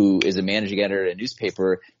who is a managing editor at a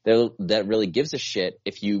newspaper that really gives a shit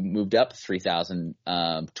if you moved up 3,000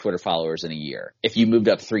 Twitter followers in a year. If you moved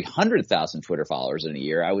up 300,000 Twitter followers in a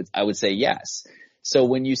year, I would say yes. So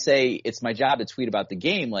when you say it's my job to tweet about the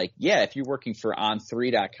game, like, yeah, if you're working for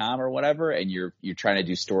on3.com or whatever, and you're trying to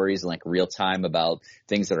do stories in like real time about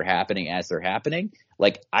things that are happening as they're happening,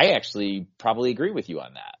 like, I actually probably agree with you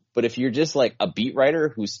on that. But if you're just like a beat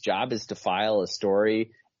writer whose job is to file a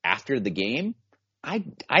story after the game,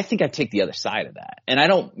 I think I'd take the other side of that. And I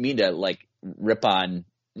don't mean to like rip on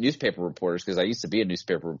newspaper reporters, because I used to be a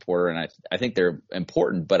newspaper reporter and I think they're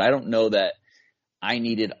important, but I don't know that I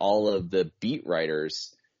needed all of the beat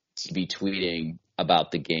writers to be tweeting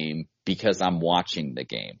about the game because I'm watching the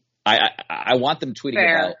game. I want them tweeting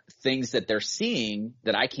about things that they're seeing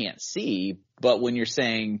that I can't see. But when you're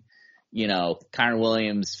saying, you know, Connor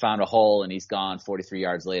Williams found a hole and he's gone 43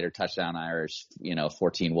 yards later, touchdown Irish,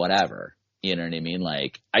 14, whatever. You know what I mean?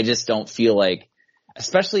 Like, I just don't feel like,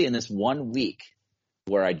 especially in this 1 week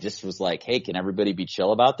where I just was like, hey, can everybody be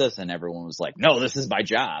chill about this? And everyone was like, no, this is my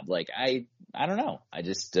job. Like, I don't know. I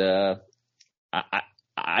just, I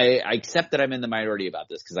accept that I'm in the minority about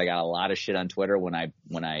this because I got a lot of shit on Twitter when I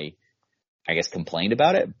guess complained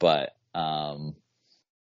about it. But, I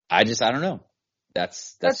don't know.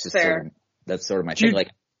 That's just fair. That's sort of my thing. Like,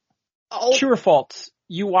 true or false?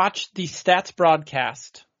 You watch the stats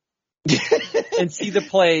broadcast and see the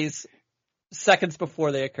plays seconds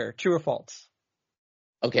before they occur. True or false?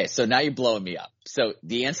 Okay, so now you're blowing me up. So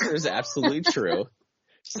the answer is absolutely true.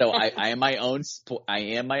 So I am my own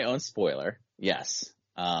spoiler. Yes.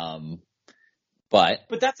 But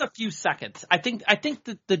that's a few seconds. I think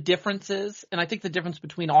that the difference is, and I think the difference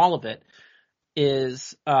between all of it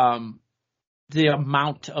is the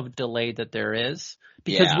amount of delay that there is.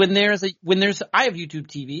 Because when I have YouTube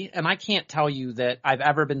TV, and I can't tell you that I've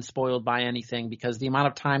ever been spoiled by anything, because the amount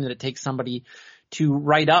of time that it takes somebody to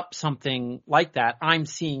write up something like that, I'm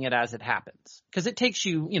seeing it as it happens. Because it takes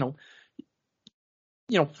you,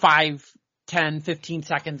 5, 10, 15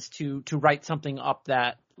 seconds to write something up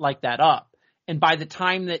like that up. And by the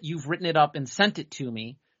time that you've written it up and sent it to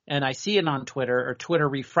me, and I see it on Twitter or Twitter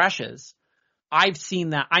refreshes, I'm seeing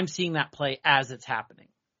that play as it's happening.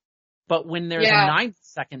 But when there's a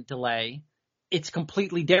 9-second delay, it's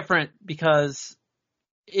completely different, because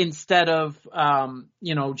instead of,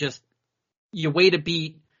 just you wait a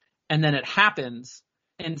beat and then it happens,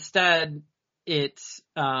 instead it's,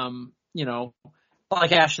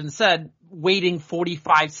 like Ashton said, waiting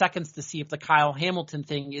 45 seconds to see if the Kyle Hamilton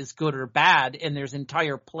thing is good or bad. And there's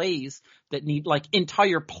entire plays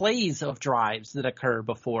of drives that occur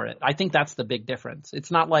before it. I think that's the big difference.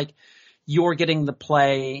 It's not like you're getting the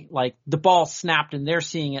play, like the ball snapped and they're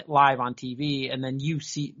seeing it live on TV, and then you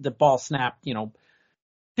see the ball snap,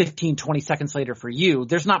 15, 20 seconds later for you.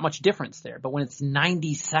 There's not much difference there. But when it's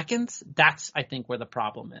 90 seconds, that's, I think, where the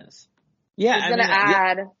problem is. Yeah. I was going to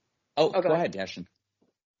add. Oh, go ahead, Ashton.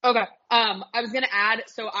 Okay. I was going to add,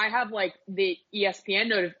 so I have like the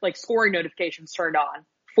ESPN scoring notifications turned on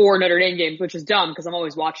for Notre Dame games, which is dumb because I'm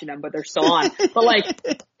always watching them, but they're still on. But like,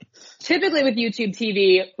 typically with YouTube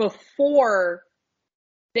TV, before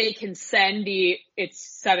they can send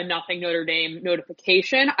it's 7-0 Notre Dame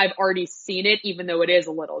notification, I've already seen it, even though it is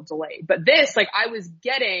a little delayed. But this, like, I was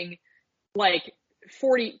getting like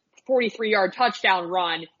 43-yard touchdown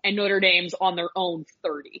run and Notre Dame's on their own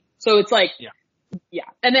 30. So it's like, yeah.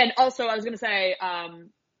 And then also I was going to say,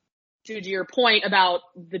 to your point about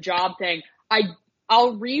the job thing,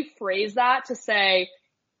 I'll rephrase that to say,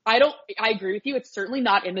 I agree with you. It's certainly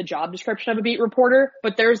not in the job description of a beat reporter,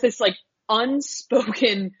 but there's this like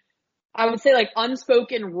unspoken I would say like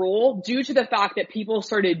unspoken rule due to the fact that people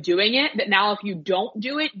started doing it, that now if you don't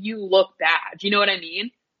do it, you look bad. Do you know what I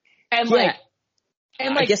mean? And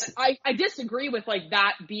Yeah. I guess I disagree with like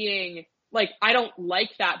that being like, I don't like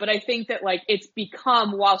that, but I think that like it's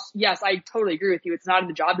become, whilst yes, I totally agree with you. It's not in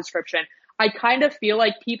the job description. I kind of feel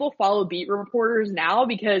like people follow beat reporters now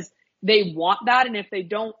because they want that. And if they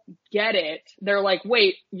don't get it, they're like,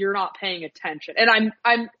 wait, you're not paying attention. And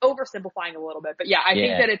I'm oversimplifying a little bit, but yeah, I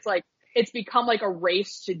think that it's like, it's become like a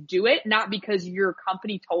race to do it, not because your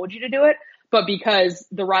company told you to do it, but because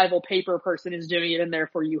the rival paper person is doing it and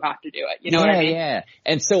therefore you have to do it. You know what I mean? Yeah.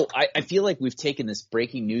 And so I feel like we've taken this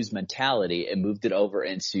breaking news mentality and moved it over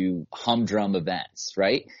into humdrum events,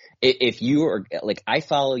 right? If you are like, I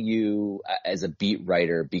follow you as a beat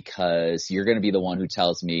writer because you're going to be the one who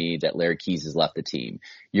tells me that Larry Keys has left the team.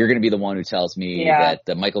 You're going to be the one who tells me that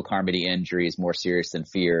the Michael Carmody injury is more serious than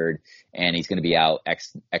feared and he's going to be out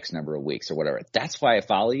X number of weeks or whatever. That's why I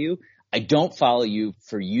follow you. I don't follow you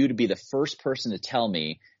for you to be the first person to tell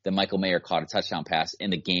me that Michael Mayer caught a touchdown pass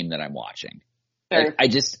in the game that I'm watching. Sure.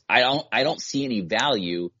 Like, I don't see any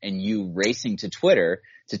value in you racing to Twitter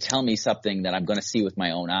to tell me something that I'm going to see with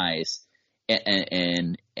my own eyes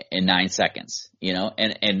in 9 seconds, you know?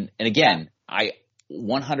 And again, I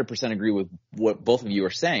 100% agree with what both of you are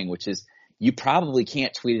saying, which is you probably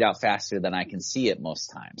can't tweet it out faster than I can see it most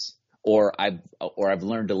times, or I've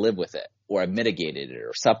learned to live with it, or I've mitigated it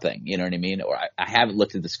or something, you know what I mean? Or I haven't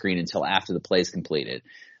looked at the screen until after the play's completed.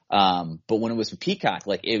 But when it was with Peacock,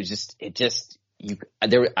 like I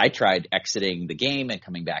tried exiting the game and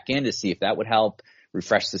coming back in to see if that would help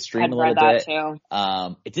refresh the stream a little bit. Too.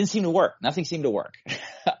 It didn't seem to work. Nothing seemed to work.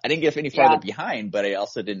 I didn't get any farther behind, but I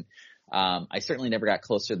also didn't, I certainly never got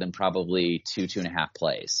closer than probably 2.5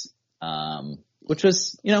 plays. Which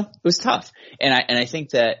was, you know, it was tough. And I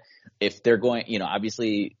think that if they're going, you know,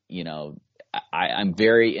 obviously, you know, I'm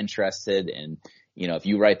very interested in, you know, if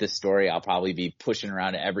you write this story, I'll probably be pushing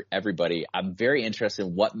around to everybody. I'm very interested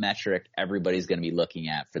in what metric everybody's going to be looking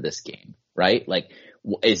at for this game, right? Like,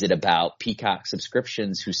 is it about Peacock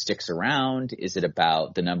subscriptions who sticks around? Is it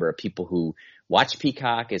about the number of people who watch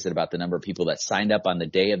Peacock? Is it about the number of people that signed up on the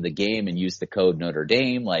day of the game and used the code Notre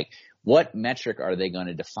Dame? Like, what metric are they going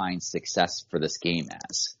to define success for this game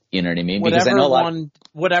as? You know what I mean? Because I know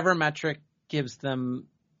whatever metric gives them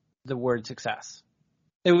the word success.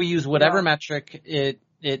 They will use whatever metric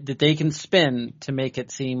that they can spin to make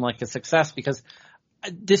it seem like a success, because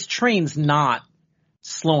this train's not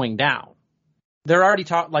slowing down. They're already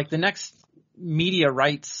like the next media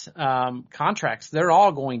rights contracts, they're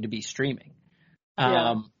all going to be streaming.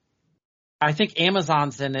 I think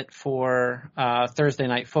Amazon's in it for Thursday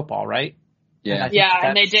Night Football, right? Yeah.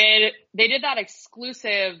 And they did that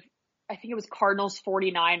exclusive, I think it was Cardinals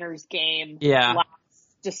 49ers game last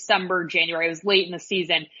December, January. It was late in the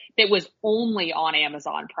season. It was only on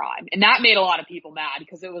Amazon Prime. And that made a lot of people mad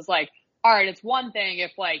because it was like, all right, it's one thing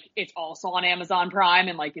if like it's also on Amazon Prime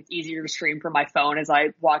and like it's easier to stream from my phone as I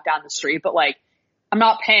walk down the street, but like I'm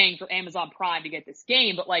not paying for Amazon Prime to get this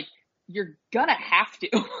game, but like you're gonna have to.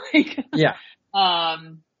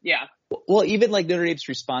 Well, even like Notre Dame's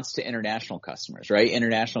response to international customers, right?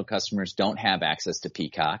 International customers don't have access to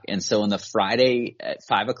Peacock. And so on the Friday at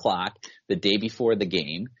 5:00, the day before the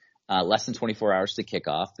game, less than 24 hours to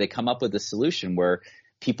kickoff, they come up with a solution where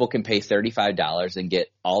people can pay $35 and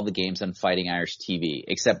get all the games on Fighting Irish TV.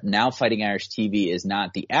 Except now Fighting Irish TV is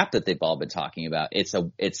not the app that they've all been talking about. It's a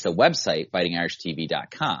website,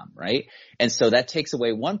 fightingirishtv.com, right? And so that takes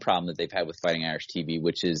away one problem that they've had with Fighting Irish TV,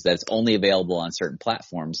 which is that it's only available on certain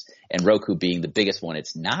platforms, and Roku being the biggest one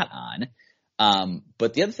it's not on.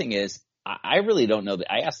 But the other thing is, I really don't know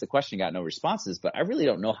that I asked the question, got no responses, but I really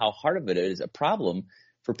don't know how hard of it is a problem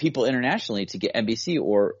for people internationally to get NBC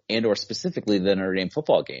or specifically the Notre Dame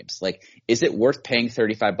football games. Like, is it worth paying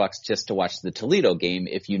 $35 just to watch the Toledo game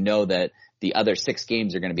if you know that the other 6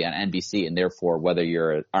 games are going to be on NBC, and therefore whether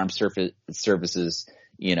you're armed services,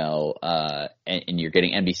 you know, and you're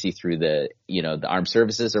getting NBC through the, you know, the armed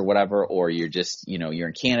services or whatever, or you're just, you know, you're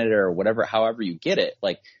in Canada or whatever, however you get it,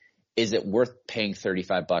 like, is it worth paying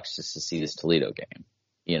 $35 just to see this Toledo game?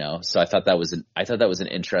 You know, so I thought that was an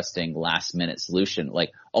interesting last minute solution,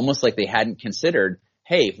 like almost like they hadn't considered,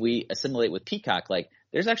 hey, if we assimilate with Peacock, like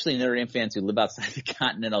there's actually Notre Dame fans who live outside the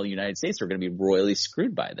continental United States who are going to be royally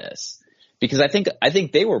screwed by this. Because I think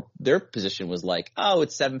their position was like, oh,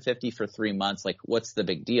 it's $750 for 3 months, like what's the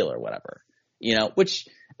big deal or whatever. You know, which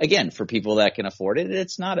again, for people that can afford it,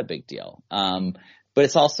 it's not a big deal. But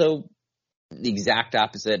it's also the exact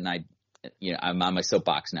opposite, and I I'm on my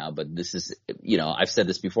soapbox now, but this is, I've said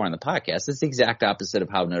this before on the podcast. It's the exact opposite of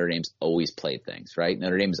how Notre Dame's always played things, right?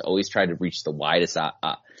 Notre Dame's always tried to reach the widest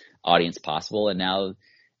audience possible. And now,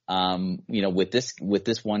 with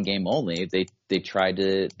this one game only, they try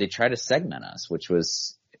to segment us, which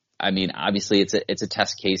was, obviously it's a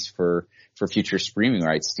test case for future streaming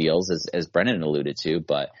rights deals, as Brennan alluded to,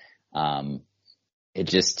 but,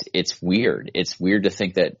 it's weird. It's weird to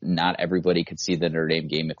think that not everybody could see the Notre Dame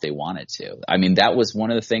game if they wanted to. That was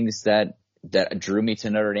one of the things that drew me to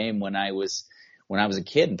Notre Dame when I was a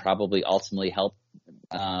kid, and probably ultimately helped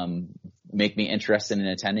make me interested in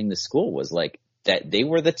attending the school, was like that they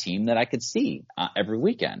were the team that I could see every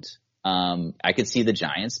weekend. I could see the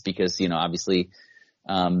Giants because, obviously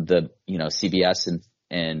CBS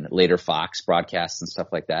and later Fox broadcasts and stuff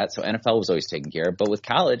like that. So NFL was always taken care of. But with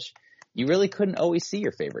college, you really couldn't always see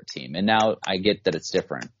your favorite team. And now I get that it's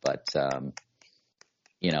different, but,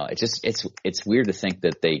 it's weird to think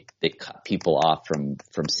that they cut people off from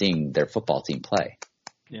seeing their football team play.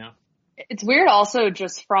 Yeah. It's weird also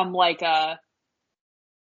just from like a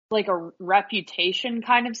reputation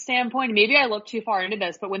kind of standpoint. Maybe I look too far into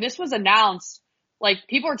this, but when this was announced, like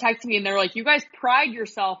people were texting me and they're like, you guys pride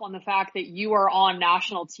yourself on the fact that you are on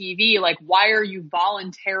national TV. Like, why are you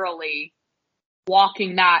voluntarily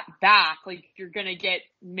walking that back? Like, you're going to get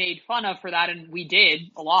made fun of for that. And we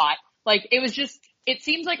did a lot. Like, it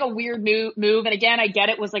seems like a weird move. And again, I get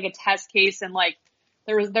it was like a test case, and like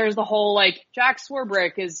there's the whole like Jack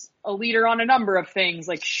Swarbrick is a leader on a number of things,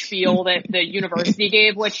 like spiel that the university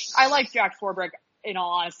gave, which I like Jack Swarbrick in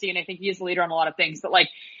all honesty. And I think he is a leader on a lot of things, but like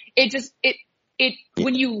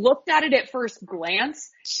when you looked at it at first glance,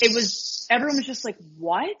 everyone was just like,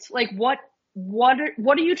 what? Like, what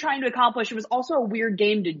are you trying to accomplish? It was also a weird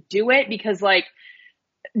game to do it because like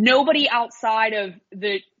nobody outside of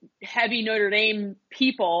the heavy Notre Dame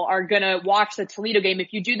people are going to watch the Toledo game.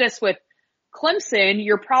 If you do this with Clemson,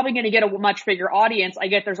 you're probably going to get a much bigger audience. I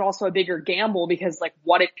get there's also a bigger gamble because like,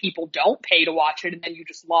 what if people don't pay to watch it and then you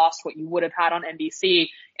just lost what you would have had on NBC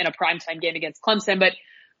in a primetime game against Clemson? But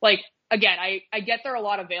like, again, I get there are a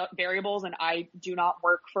lot of variables, and I do not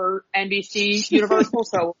work for NBC Universal,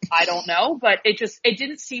 so I don't know, but it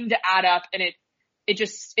didn't seem to add up, and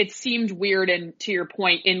it seemed weird, and to your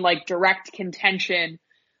point, in like direct contention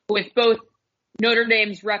with both Notre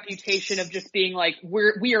Dame's reputation of just being like,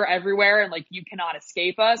 we are everywhere and like you cannot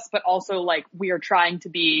escape us, but also like we are trying to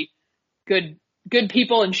be good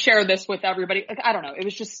people and share this with everybody. Like, I don't know. It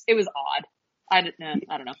was odd. I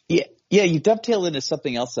don't know. Yeah. You dovetail into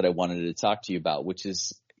something else that I wanted to talk to you about, which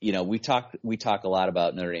is, we talk a lot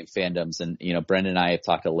about Notre Dame fandoms, and, Brendan and I have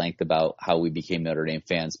talked at length about how we became Notre Dame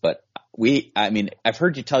fans, but I've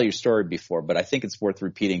heard you tell your story before, but I think it's worth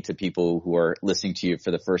repeating to people who are listening to you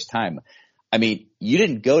for the first time. You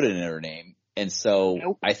didn't go to Notre Dame. And so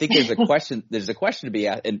nope. I think there's a question to be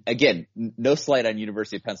asked. And again, no slight on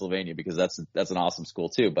University of Pennsylvania, because that's an awesome school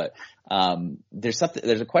too. But, there's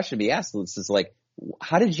a question to be asked. This is like,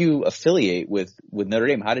 how did you affiliate with Notre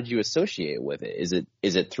Dame? How did you associate with it?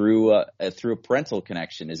 Is it through a parental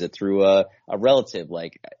connection? Is it through a relative?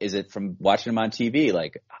 Like, is it from watching them on TV?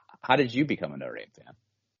 Like, how did you become a Notre Dame fan?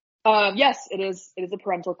 Yes, it is a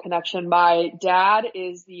parental connection. My dad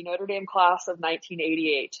is the Notre Dame class of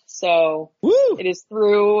 1988. So woo! It is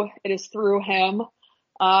through him.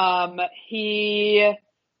 Prior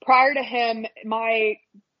to him, my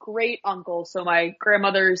great uncle, so my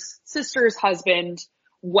grandmother's sister's husband,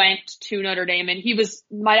 went to Notre Dame, and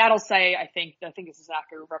my dad will say, I think this is an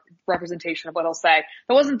accurate representation of what he'll say.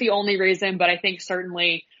 That wasn't the only reason, but I think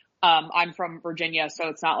certainly, I'm from Virginia, so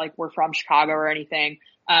it's not like we're from Chicago or anything.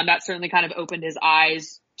 That certainly kind of opened his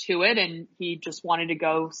eyes to it, and he just wanted to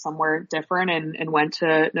go somewhere different and went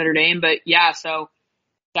to Notre Dame. But yeah, so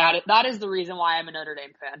that is the reason why I'm a Notre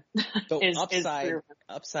Dame fan. So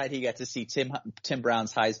upside, he got to see Tim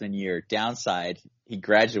Brown's Heisman year. Downside, he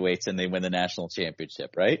graduates and they win the national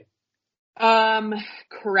championship, right?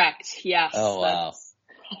 Correct. Yes. Oh, wow.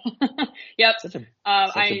 Yep. Such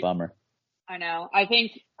a bummer. I know.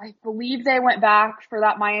 I believe they went back for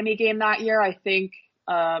that Miami game that year. I think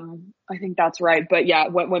that's right. But yeah,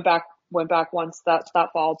 went back once that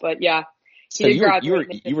fall. But yeah. So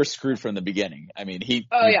you were screwed from the beginning.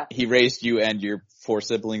 He raised you and your 4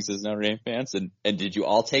 siblings as Notre Dame fans, and did you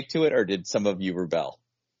all take to it, or did some of you rebel?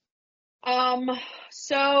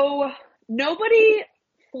 So nobody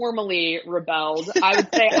formally rebelled. I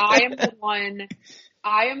would say I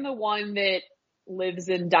am the one that lives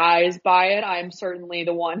and dies by it. I'm certainly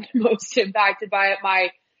the one most impacted by it. My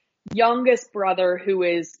youngest brother, who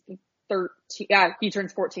is 13. Yeah, he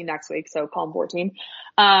turns 14 next week, so call him 14.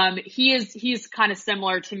 He's kind of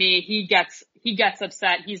similar to me. He gets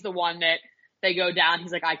upset. He's the one that they go down.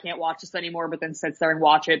 He's like, I can't watch this anymore, but then sits there and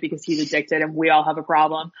watch it because he's addicted and we all have a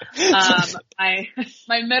problem. My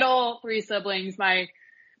middle three siblings, my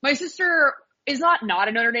sister is not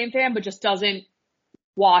a Notre Dame fan, but just doesn't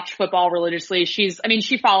watch football religiously. She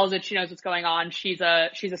follows it. She knows what's going on. She's a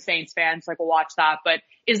Saints fan, so like we'll watch that, but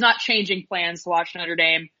is not changing plans to watch Notre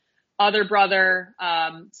Dame. Other brother,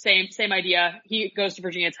 same idea. He goes to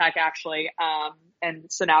Virginia Tech actually.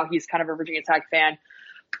 And so now he's kind of a Virginia Tech fan,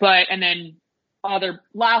 and then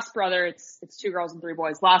last brother, it's 2 girls and 3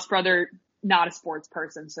 boys. Last brother, not a sports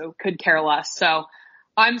person, so could care less. So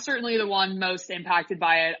I'm certainly the one most impacted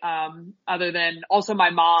by it, other than also my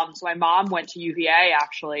mom. So my mom went to UVA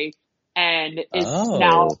actually and is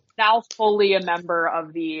now fully a member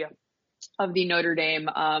of the Notre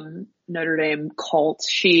Dame cult.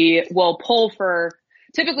 She will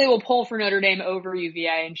typically will pull for Notre Dame over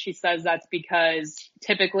UVA. And she says that's because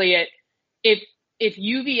typically if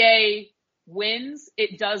UVA wins,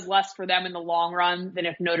 it does less for them in the long run than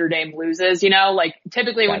if Notre Dame loses, like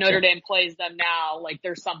typically when Notre Dame plays them now, like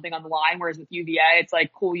there's something on the line. Whereas with UVA, it's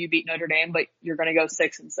like, cool, you beat Notre Dame, but you're going to go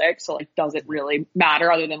 6-6. So like, does it really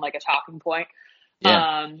matter other than like a talking point?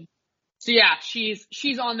 Yeah. So yeah, she's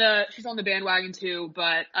on the bandwagon too,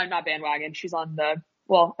 but not bandwagon. She's on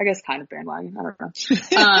I guess kind of bandwagon. I don't know.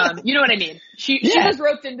 You know what I mean? She was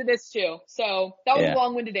roped into this too. So that was a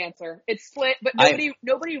long-winded answer. It's split, but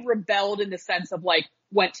nobody rebelled in the sense of like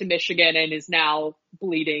went to Michigan and is now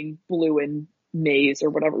bleeding blue and maize or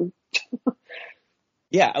whatever.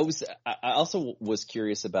 Yeah, I also was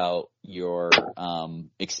curious about your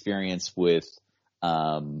experience with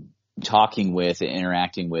talking with and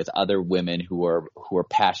interacting with other women who are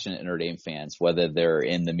passionate Notre Dame fans, whether they're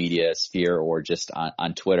in the media sphere or just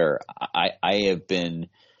on Twitter. I have been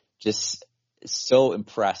just so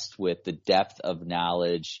impressed with the depth of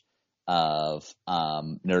knowledge of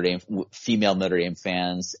Notre Dame, female Notre Dame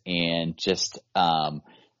fans, and just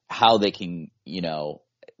how they can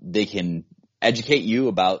educate you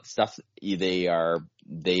about stuff.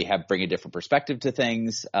 They bring a different perspective to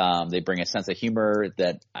things. They bring a sense of humor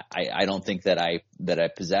that I don't think that I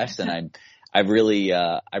possess. And I've really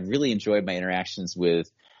enjoyed my interactions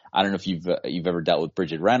with, I don't know if you've ever dealt with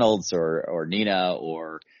Bridget Reynolds or Nina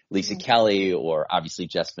or Lisa Kelly, or obviously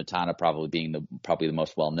Jess Matana probably being the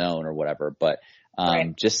most well known or whatever, but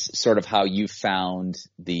just sort of how you found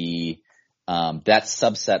that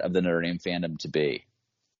subset of the Notre Dame fandom to be.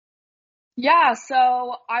 Yeah,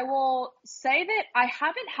 so I will say that I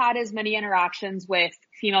haven't had as many interactions with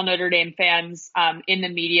female Notre Dame fans in the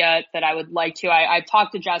media that I would like to. I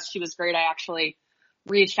talked to Jess. She was great. I actually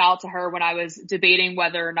reached out to her when I was debating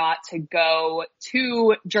whether or not to go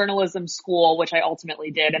to journalism school, which I ultimately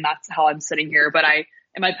did, and that's how I'm sitting here. But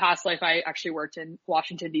in my past life, I actually worked in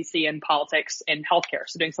Washington, D.C. in politics and healthcare,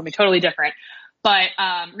 so doing something totally different. But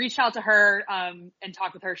reached out to her and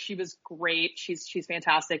talked with her. She was great. She's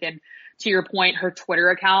fantastic. And to your point, her Twitter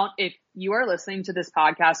account, if you are listening to this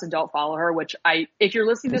podcast and don't follow her, if you're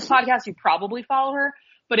listening to this podcast, you probably follow her.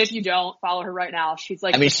 But if you don't, follow her right now. She's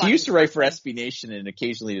like, she used to write for SB Nation and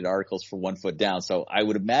occasionally did articles for One Foot Down. So I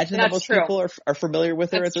would imagine that most people are familiar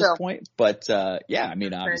with her at this point. But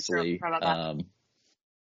obviously,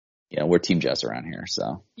 we're Team Jess around here.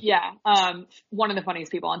 So yeah, one of the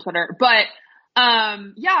funniest people on Twitter. But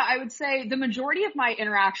I would say the majority of my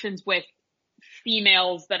interactions with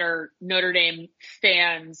females that are Notre Dame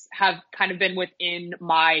fans have kind of been within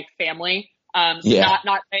my family. Not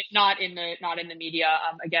in the media.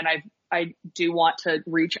 Again, I do want to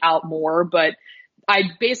reach out more, but I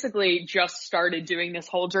basically just started doing this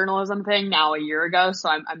whole journalism thing now a year ago. So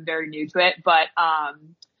I'm very new to it, but,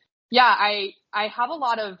 I have a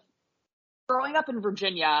lot of growing up in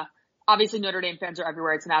Virginia. Obviously Notre Dame fans are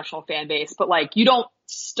everywhere. It's a national fan base, but like you don't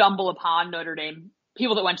stumble upon Notre Dame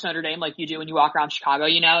people that went to Notre Dame like you do when you walk around Chicago.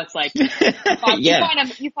 It's like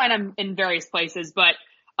you find them in various places, but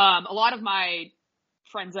a lot of my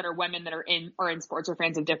friends that are women that are in sports are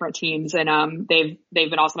fans of different teams, and they've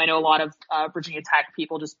been awesome. I know a lot of Virginia Tech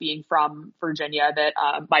people just being from Virginia that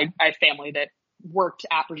my family that worked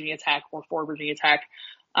at Virginia Tech or for Virginia Tech.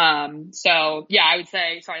 I would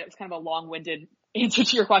say, sorry, that was kind of a long-winded answer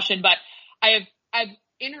to your question, but I've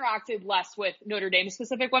interacted less with Notre Dame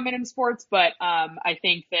specific women in sports, but I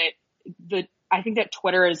think that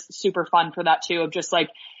Twitter is super fun for that too, of just like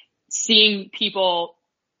seeing people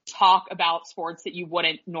talk about sports that you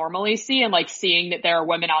wouldn't normally see, and like seeing that there are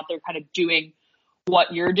women out there kind of doing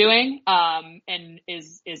what you're doing, and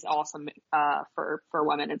is awesome, for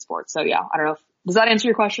women in sports. So yeah, I don't know. Does that answer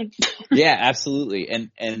your question? Yeah, absolutely.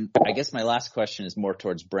 And I guess my last question is more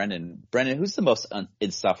towards Brendan. Brendan, who's the most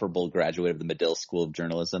insufferable graduate of the Medill School of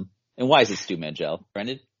Journalism? And why is it Stu Mangel?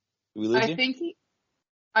 Brendan, did we lose you?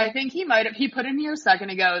 I think he might have. He put in here a second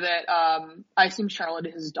ago that I assume Charlotte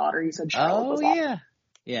is his daughter. He said Charlotte was off.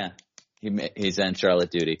 Yeah. He's on Charlotte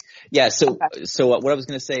duty. Yeah. So what I was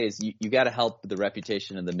going to say is you got to help the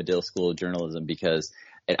reputation of the Medill School of Journalism, because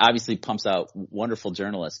it obviously pumps out wonderful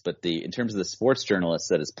journalists, but in terms of the sports journalists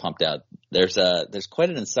that is pumped out, there's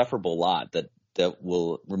quite an insufferable lot that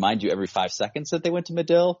will remind you every 5 seconds that they went to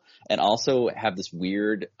Medill, and also have this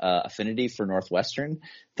weird affinity for Northwestern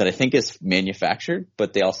that I think is manufactured,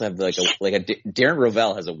 but they also have like a Darren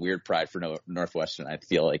Rovell has a weird pride for Northwestern. I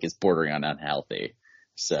feel like is bordering on unhealthy.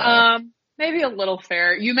 So maybe a little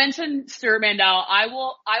fair. You mentioned Stewart Mandel. I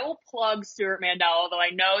will plug Stewart Mandel, although I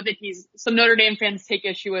know that some Notre Dame fans take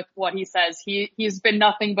issue with what he says. He's been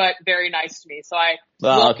nothing but very nice to me. So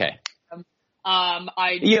okay.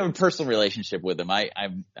 You have a personal relationship with him.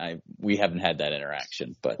 We haven't had that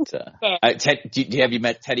interaction, but have you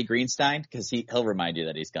met Teddy Greenstein? Because he'll remind you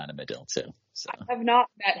that he's gone to Medill too. So. I have not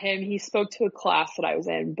met him. He spoke to a class that I was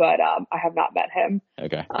in, but I have not met him.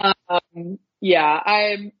 Okay. Yeah,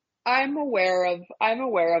 I'm aware of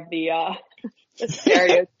the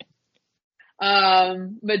stereotype.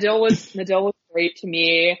 Medill was great to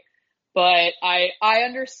me, but I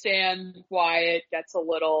understand why it gets a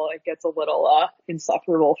little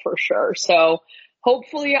insufferable for sure. So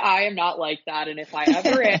hopefully I am not like that, and if I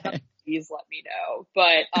ever am, please let me know.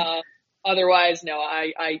 But otherwise, no,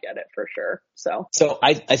 I get it for sure. So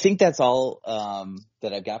I think that's all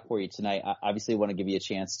that I've got for you tonight. I obviously want to give you a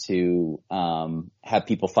chance to have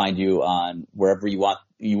people find you on wherever you want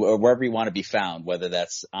to be found, whether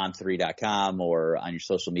that's on 3.com or on your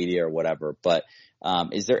social media or whatever. But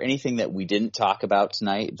is there anything that we didn't talk about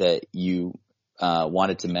tonight that you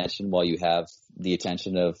wanted to mention while you have the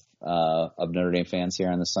attention of Notre Dame fans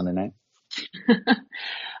here on this Sunday night?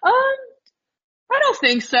 I don't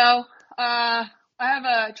think so. I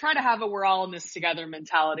try to have a we're all in this together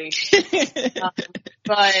mentality.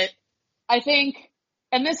 But I think,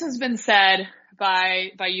 and this has been said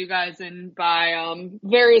by you guys and by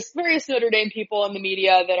various Notre Dame people in the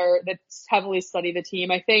media that heavily study the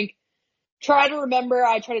team. I think I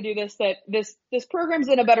try to do this, that this program's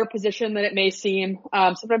in a better position than it may seem.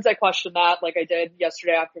 Sometimes I question that, like I did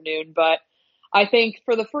yesterday afternoon, but I think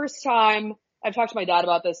for the first time, I've talked to my dad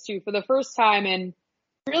about this too, for the first time in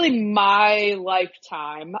really my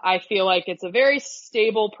lifetime, I feel like it's a very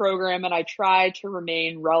stable program, and I try to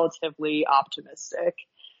remain relatively optimistic.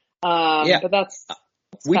 But that's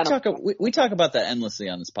we talk about that endlessly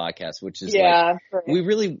on this podcast, which is we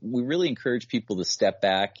really encourage people to step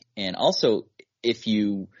back, and also if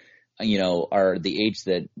you are the age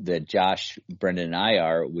that Josh, Brendan, and I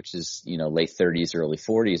are, which is late 30s, early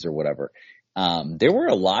 40s, or whatever. There were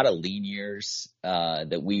a lot of lean years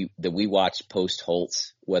that we watched post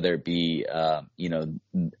Holtz, whether it be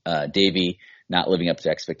Davey not living up to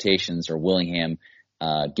expectations, or Willingham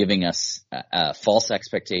giving us false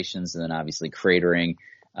expectations, and then obviously cratering.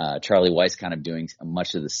 Charlie Weiss kind of doing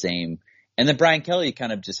much of the same, and then Brian Kelly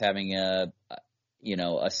kind of just having a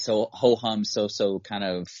ho-hum so kind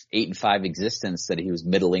of 8-5 existence that he was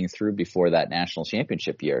middling through before that national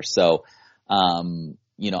championship year. So.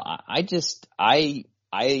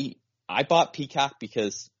 I bought Peacock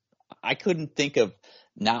because I couldn't think of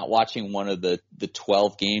not watching one of the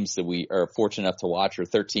 12 games that we are fortunate enough to watch, or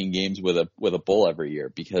 13 games with a bowl every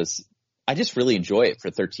year, because I just really enjoy it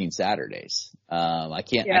for 13 Saturdays. I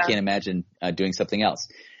can't imagine doing something else.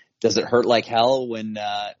 Does it hurt like hell when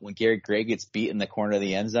Garrett Gray gets beat in the corner of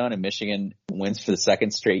the end zone and Michigan wins for the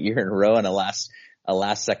second straight year in a row and a last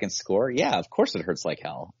second score? Yeah, of course it hurts like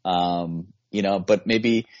hell. But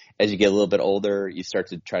maybe as you get a little bit older, you start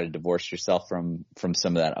to try to divorce yourself from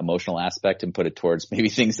some of that emotional aspect and put it towards maybe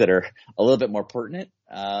things that are a little bit more pertinent,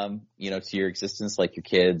 to your existence, like your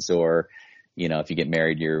kids, or, if you get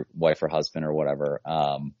married, your wife or husband or whatever.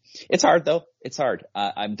 It's hard though. It's hard.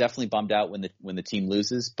 I'm definitely bummed out when the team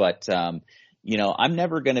loses, but, I'm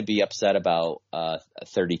never going to be upset about a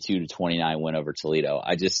 32-29 win over Toledo.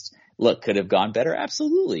 Could have gone better.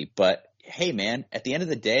 Absolutely. But hey, man, at the end of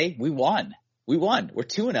the day, we won. We're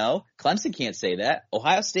 2-0. Clemson can't say that.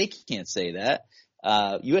 Ohio State can't say that.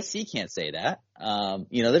 USC can't say that.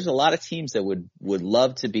 There's a lot of teams that would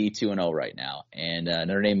love to be 2-0 right now. And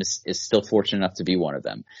Notre Dame is still fortunate enough to be one of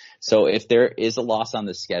them. So if there is a loss on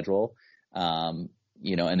the schedule, and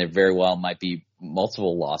there very well might be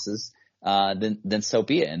multiple losses, then so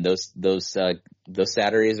be it. And those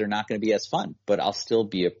Saturdays are not going to be as fun, but I'll still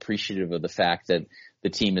be appreciative of the fact that the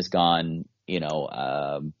team has gone,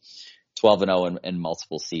 12-0 in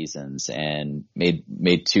multiple seasons and made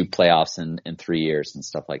 2 playoffs in 3 years and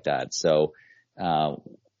stuff like that. So,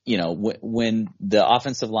 when the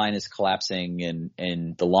offensive line is collapsing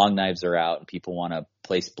and the long knives are out and people want to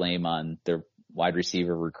place blame on their wide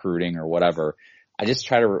receiver recruiting or whatever, I just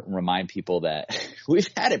try to remind people that we've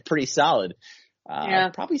had it pretty solid,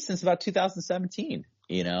 probably since about 2017,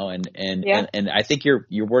 and I think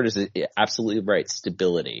your word is absolutely right.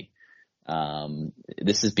 Stability.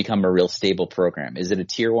 This has become a real stable program. Is it a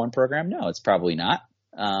tier 1 program? No, it's probably not.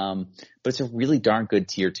 But it's a really darn good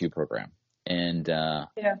tier 2 program. And,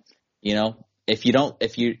 if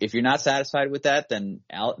you're not satisfied with that, then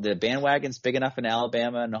the bandwagon's big enough in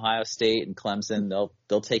Alabama and Ohio State and Clemson.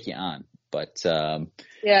 They'll take you on. But, I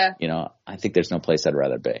think there's no place I'd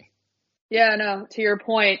rather be. Yeah, no, to your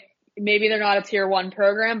point, maybe they're not a tier 1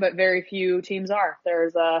 program, but very few teams are.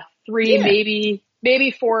 There's 3,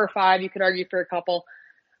 maybe 4 or 5. You could argue for a couple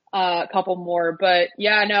more, but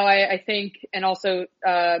I think, and also,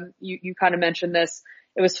 you kind of mentioned this.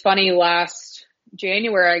 It was funny last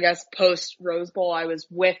January, I guess, post Rose Bowl, I was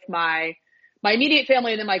with my immediate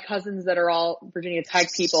family and then my cousins that are all Virginia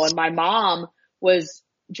Tech people. And my mom was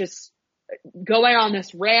just going on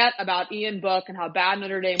this rant about Ian Book and how bad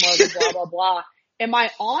Notre Dame was and blah, blah, blah. And my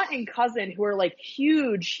aunt and cousin, who are like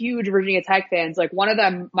huge Virginia Tech fans, like one of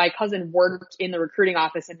them, my cousin worked in the recruiting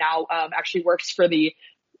office and now actually works for the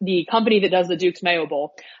company that does the Duke's Mayo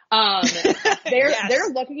Bowl. They're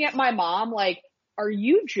looking at my mom like, are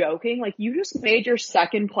you joking? Like, you just made your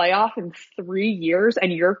second playoff in 3 years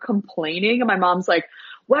and you're complaining? And my mom's like,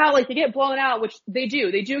 well, like they get blown out, which they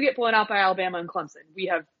do. They do get blown out by Alabama and Clemson.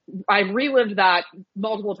 I've relived that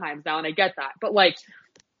multiple times now and I get that. But like,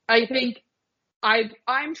 I think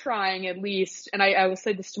I'm trying at least, and I will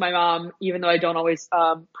say this to my mom, even though I don't always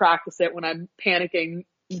practice it when I'm panicking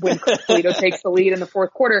when Toledo takes the lead in the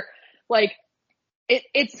fourth quarter. Like,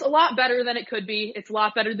 it's a lot better than it could be. It's a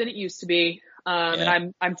lot better than it used to be.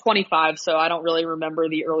 And I'm 25, so I don't really remember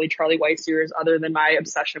the early Charlie Weiss years other than my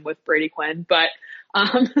obsession with Brady Quinn. But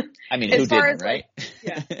I mean, who didn't, right?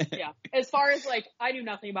 Yeah. As far as like, I knew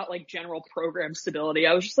nothing about like general program stability.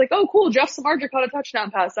 I was just like, oh, cool, Jeff Samardzija caught a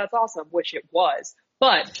touchdown pass. That's awesome, which it was.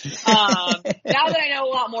 But now that I know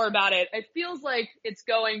a lot more about it, it feels like it's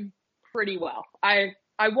going pretty well. I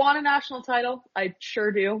want a national title. I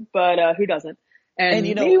sure do, but who doesn't? And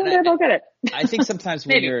maybe one day they'll get it. I think sometimes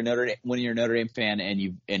when you're a Notre Dame fan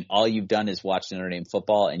and all you've done is watch Notre Dame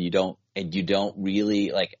football and you don't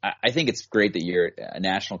really like, I think it's great that you're a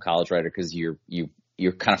national college writer because you're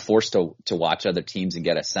kind of forced to watch other teams and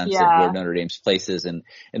get a sense of where Notre Dame's place is in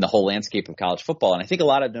the whole landscape of college football. And I think a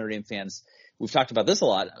lot of Notre Dame fans, we've talked about this a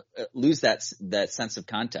lot, lose that sense of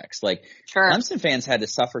context. Like Clemson fans had to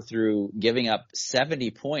suffer through giving up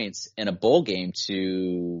 70 points in a bowl game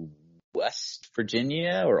to West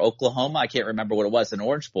Virginia or Oklahoma. I can't remember what it was, an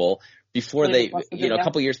Orange Bowl before a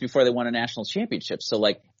couple years before they won a national championship. So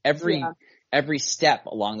like every step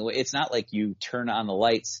along the way, it's not like you turn on the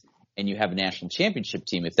lights and you have a national championship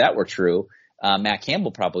team. If that were true, Matt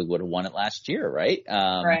Campbell probably would have won it last year. Right.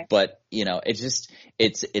 But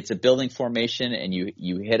it's a building formation and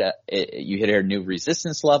you hit a new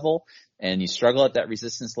resistance level and you struggle at that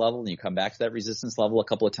resistance level and you come back to that resistance level a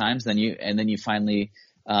couple of times. Then you finally,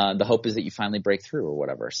 the hope is that you finally break through or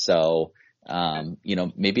whatever. So,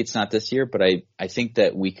 maybe it's not this year, but I think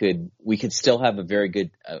that we could still have a very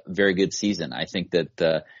good season. I think that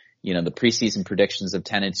the preseason predictions of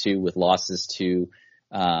 10-2 with losses to,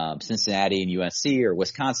 Cincinnati and USC or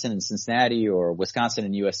Wisconsin and Cincinnati or Wisconsin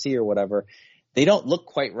and USC or whatever, they don't look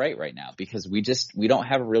quite right now because we don't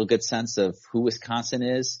have a real good sense of who Wisconsin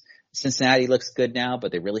is. Cincinnati looks good now,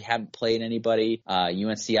 but they really haven't played anybody.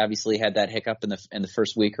 UNC obviously had that hiccup in the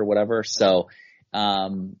first week or whatever. So,